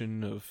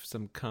version of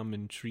some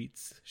common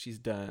treats. She's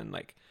done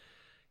like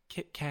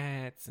Kit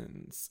Kats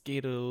and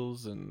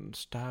Skittles and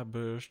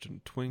Starburst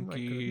and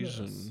Twinkies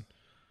and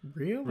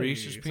really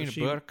Reese's peanut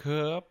butter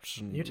cups.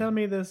 And you tell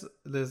me this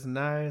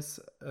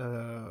nice,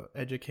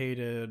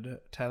 educated,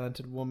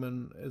 talented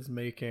woman is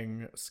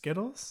making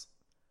Skittles?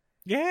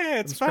 Yeah,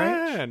 it's from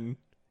scratch? fun.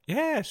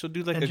 Yeah, she'll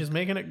do like And she's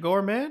making it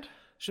gourmet?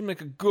 she'll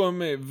make a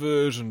gourmet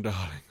version,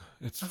 darling.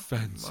 It's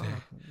fancy.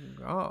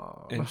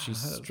 Oh, God. And she That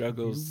is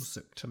struggles-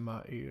 music to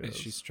my ears. As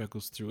she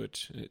struggles through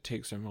it, it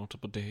takes her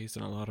multiple days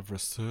and a lot of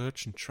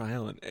research and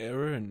trial and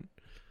error, and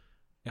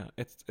yeah,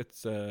 it's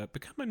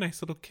become a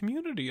nice little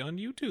community on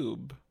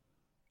YouTube.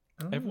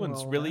 Oh,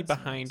 Everyone's well, really that's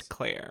behind nice.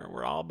 Claire.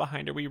 We're all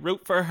behind her. We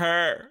root for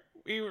her.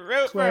 We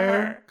root for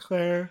her.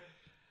 Claire.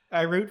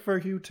 I root for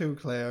you too,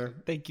 Claire.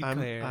 Thank you,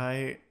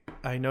 Claire.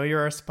 I know you're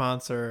our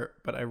sponsor,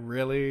 but I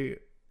really,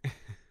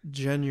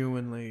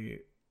 genuinely,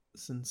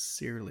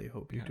 sincerely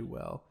hope you Yeah. do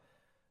well,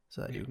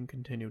 so that you can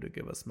continue to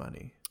give us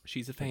money.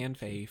 She's a fan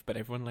fave, but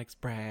everyone likes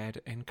Brad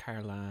and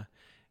Carla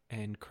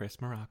and Chris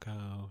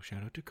Morocco.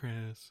 Shout out to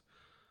Chris.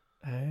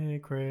 Hey,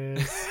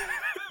 Chris.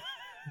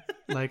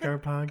 Like our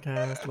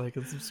podcast, like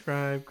and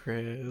subscribe,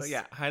 Chris. But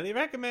yeah, highly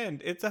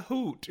recommend. It's a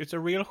hoot. It's a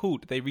real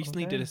hoot. They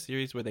recently did Okay. a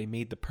series where they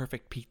made the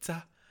perfect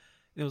pizza.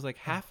 It was like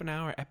half an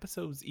hour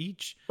episodes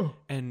each, Oh.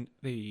 and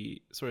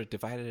they sort of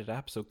divided it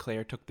up. So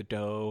Claire took the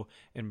dough,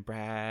 and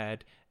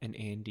Brad and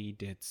Andy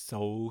did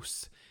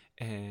sauce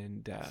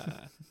and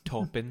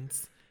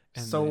toppings.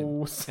 And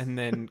Sauce. and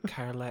then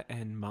Carla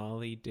and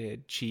Molly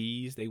did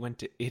cheese. They went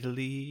to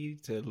Italy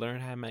to learn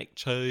how to make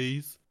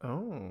cheese.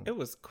 Oh. It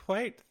was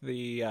quite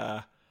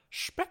the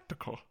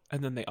spectacle.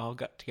 And then they all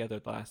got together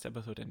the last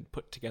episode and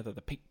put together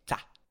the pizza.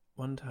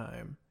 One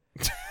time.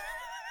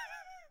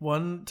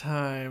 One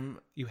time.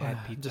 You had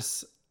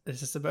pizza.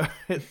 It's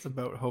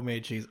about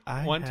homemade cheese.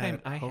 One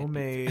time I had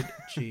homemade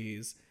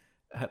cheese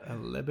at a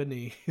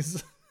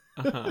Lebanese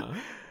Uh-huh.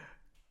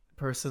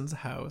 person's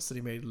house, and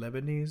he made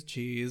Lebanese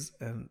cheese,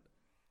 and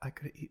I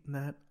could have eaten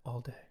that all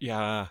day.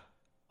 Yeah.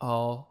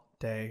 All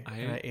day.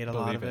 And I I ate a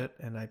lot of believe it,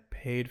 and I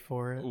paid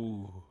for it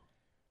Ooh.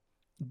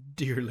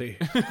 dearly.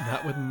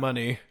 Not with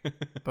money,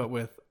 but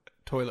with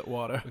toilet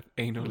water. With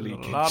anal With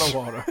leakage. A lot of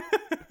water.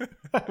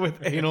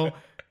 With anal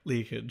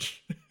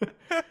leakage.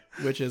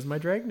 Which is my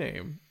drag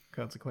name,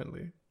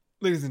 consequently.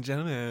 Ladies and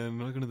gentlemen,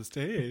 welcome to the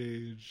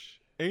stage.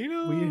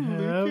 Anal We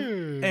have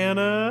leakage.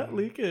 Anna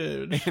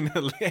Leakage.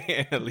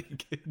 Anna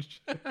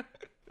leakage.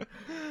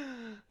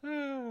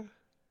 Good.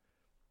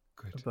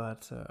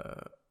 But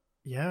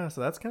yeah,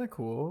 so that's kind of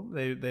cool.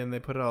 They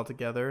put it all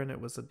together, and it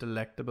was a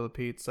delectable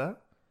pizza.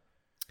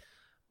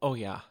 Oh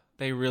yeah,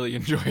 they really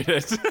enjoyed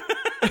it.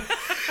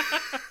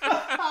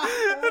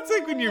 That's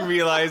like when you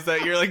realize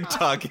that you're like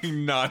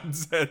talking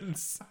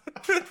nonsense.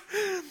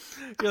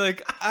 You're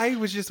like, I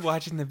was just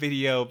watching the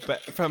video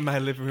but from my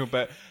living room,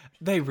 but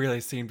they really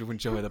seem to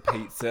enjoy the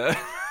pizza.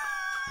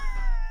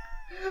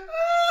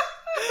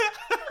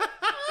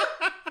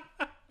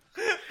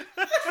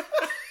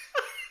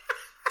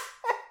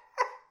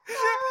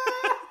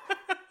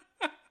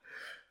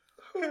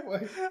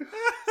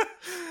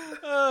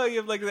 Oh, you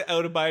have like the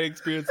out of body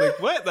experience. Like,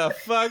 what the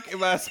fuck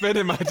am I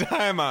spending my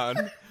time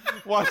on?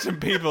 Watching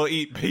people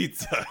eat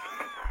pizza.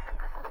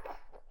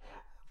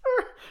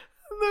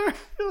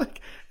 They're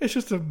like, it's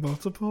just a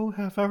multiple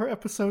half-hour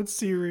episode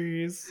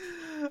series.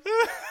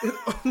 It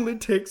only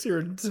takes your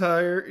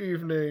entire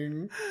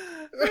evening.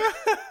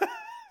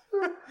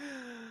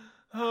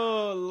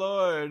 Oh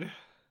Lord.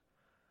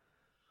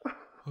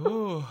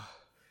 Oh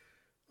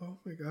Oh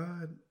my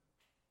god.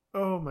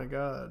 Oh my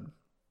god.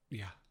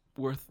 yeah,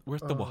 worth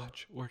the Oh.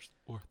 watch. Worth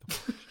the watch.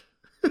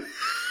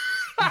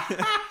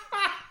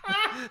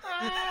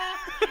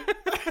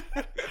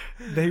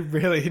 They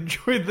really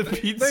enjoyed the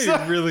pizza.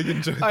 They really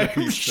enjoyed the I'm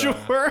pizza.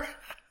 sure.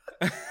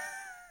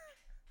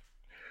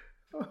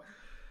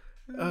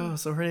 Oh,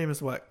 so her name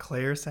is what?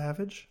 Claire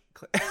Savage?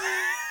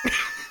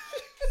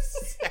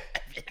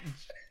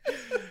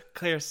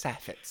 Claire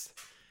Saffitz.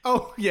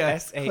 Oh,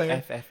 yes.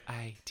 Claire. Saffitz,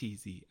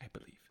 I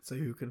believe. So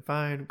you can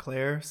find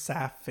Claire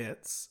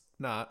Saffitz,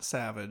 not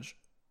Savage,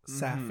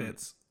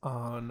 Saffitz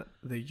on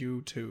the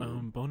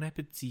YouTube. Bon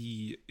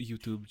appetit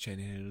YouTube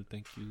channel.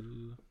 Thank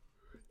you,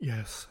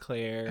 Yes.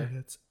 Claire. And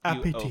it's You owe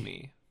appétit.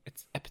 me.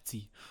 It's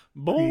appetit.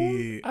 Bon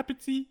Oui.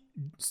 appetit.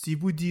 Si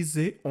vous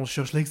disiez on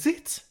cherche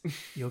l'exit,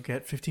 you'll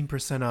get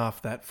 15%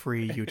 off that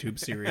free YouTube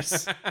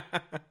series.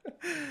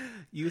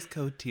 Use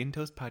code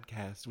TNToast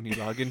Podcast when you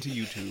log into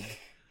YouTube.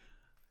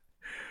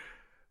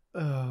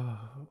 Oh,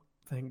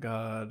 thank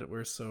God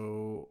we're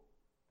so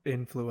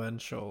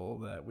influential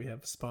that we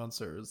have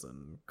sponsors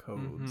and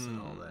codes and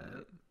all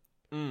that.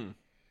 Mm.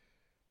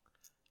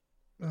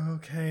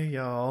 Okay,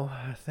 y'all.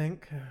 I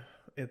think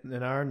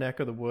in our neck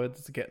of the woods,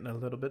 it's getting a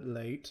little bit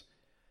late.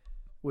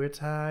 We're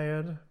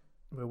tired.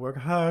 We work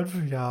hard for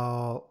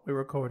y'all. We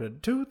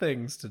recorded 2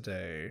 things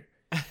today.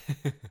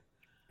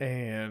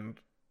 And,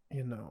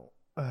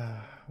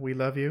 we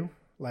love you.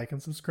 Like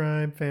and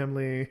subscribe,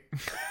 family.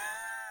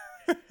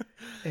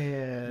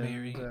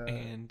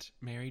 And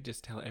Mary,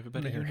 just tell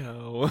everybody Mary. you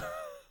know.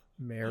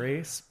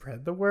 Mary,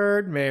 spread the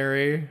word,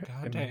 Mary.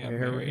 God And damn,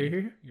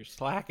 Mary. You're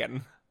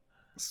slacking.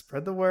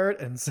 Spread the word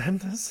and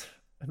send us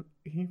an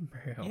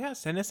email. Yeah,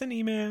 send us an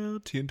email,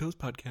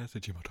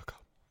 tientospodcast@gmail.com.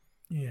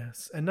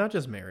 Yes, and not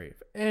just Mary.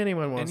 If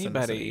anyone wants to send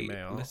us an Anybody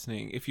email.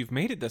 listening, if you've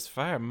made it this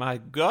far, my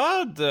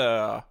God.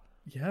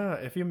 Yeah,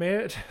 if you made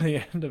it to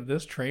the end of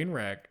this train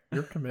wreck,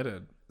 you're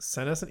committed.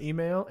 Send us an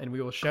email and we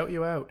will shout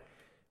you out.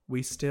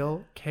 We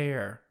still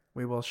care.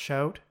 We will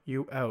shout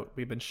you out.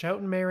 We've been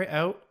shouting Mary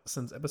out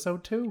since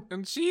episode 2.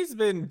 And she's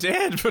been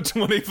dead for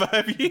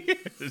 25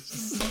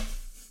 years.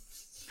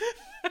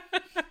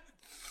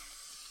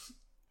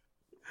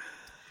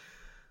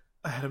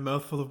 I had a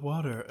mouthful of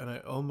water and I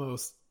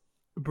almost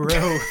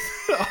breathed all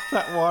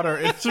that water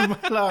into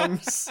my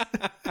lungs.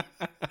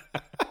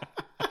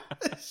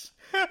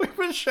 We've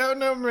been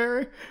shouting out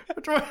Mary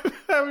for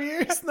 25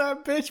 years and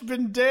that bitch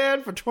been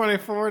dead for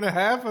 24 and a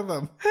half of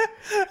them.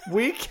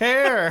 We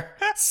care.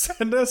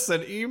 Send us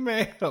an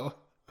email.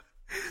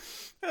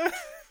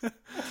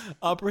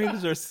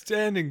 Operators are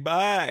standing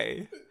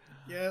by.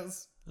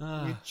 Yes.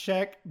 Ah. We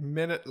check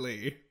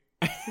minutely.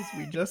 'Cause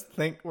we just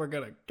think we're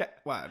going to get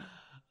one.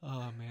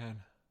 Oh,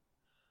 man.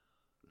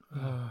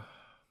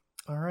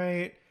 All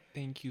right.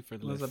 Thank you for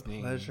It was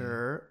listening.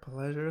 a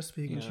pleasure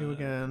speaking to you Yeah,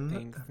 again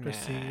thanks, after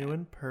seeing you Matt.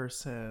 in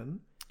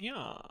person.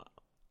 Yeah.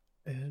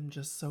 And I'm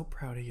just so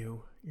proud of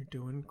you. You're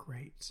doing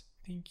great.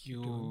 Thank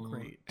you. doing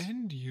great.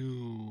 And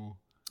you.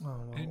 Oh,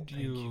 well, And thank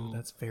you.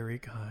 That's very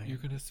kind. You're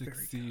going to Very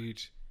kind.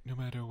 succeed no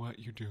matter what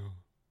you do.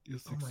 You'll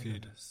Oh my succeed.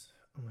 goodness.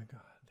 Oh my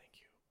god. Thank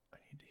you. I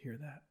need to hear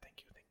that. Thank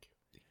you. Thank you.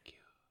 Thank you.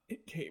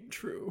 It came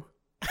true.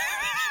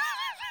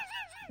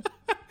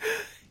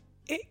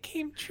 It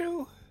came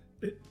true.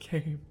 It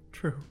came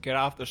true. Get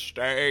off the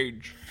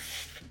stage.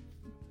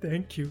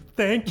 Thank you.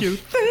 Thank you.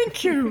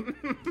 Thank you.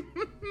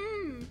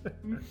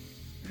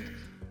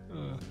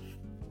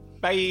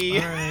 Bye.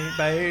 All right.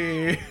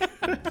 Bye.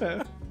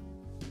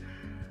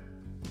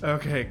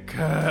 Okay,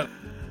 cut.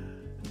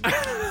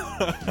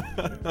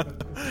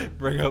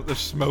 Bring out the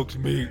smoked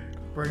meat.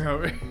 Bring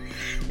out.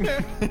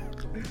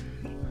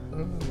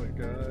 Oh my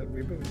god,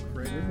 we've been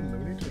crazy. We've been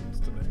Looney Tunes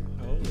today.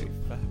 Holy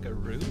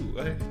fuckaroo.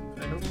 I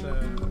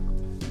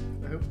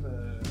hope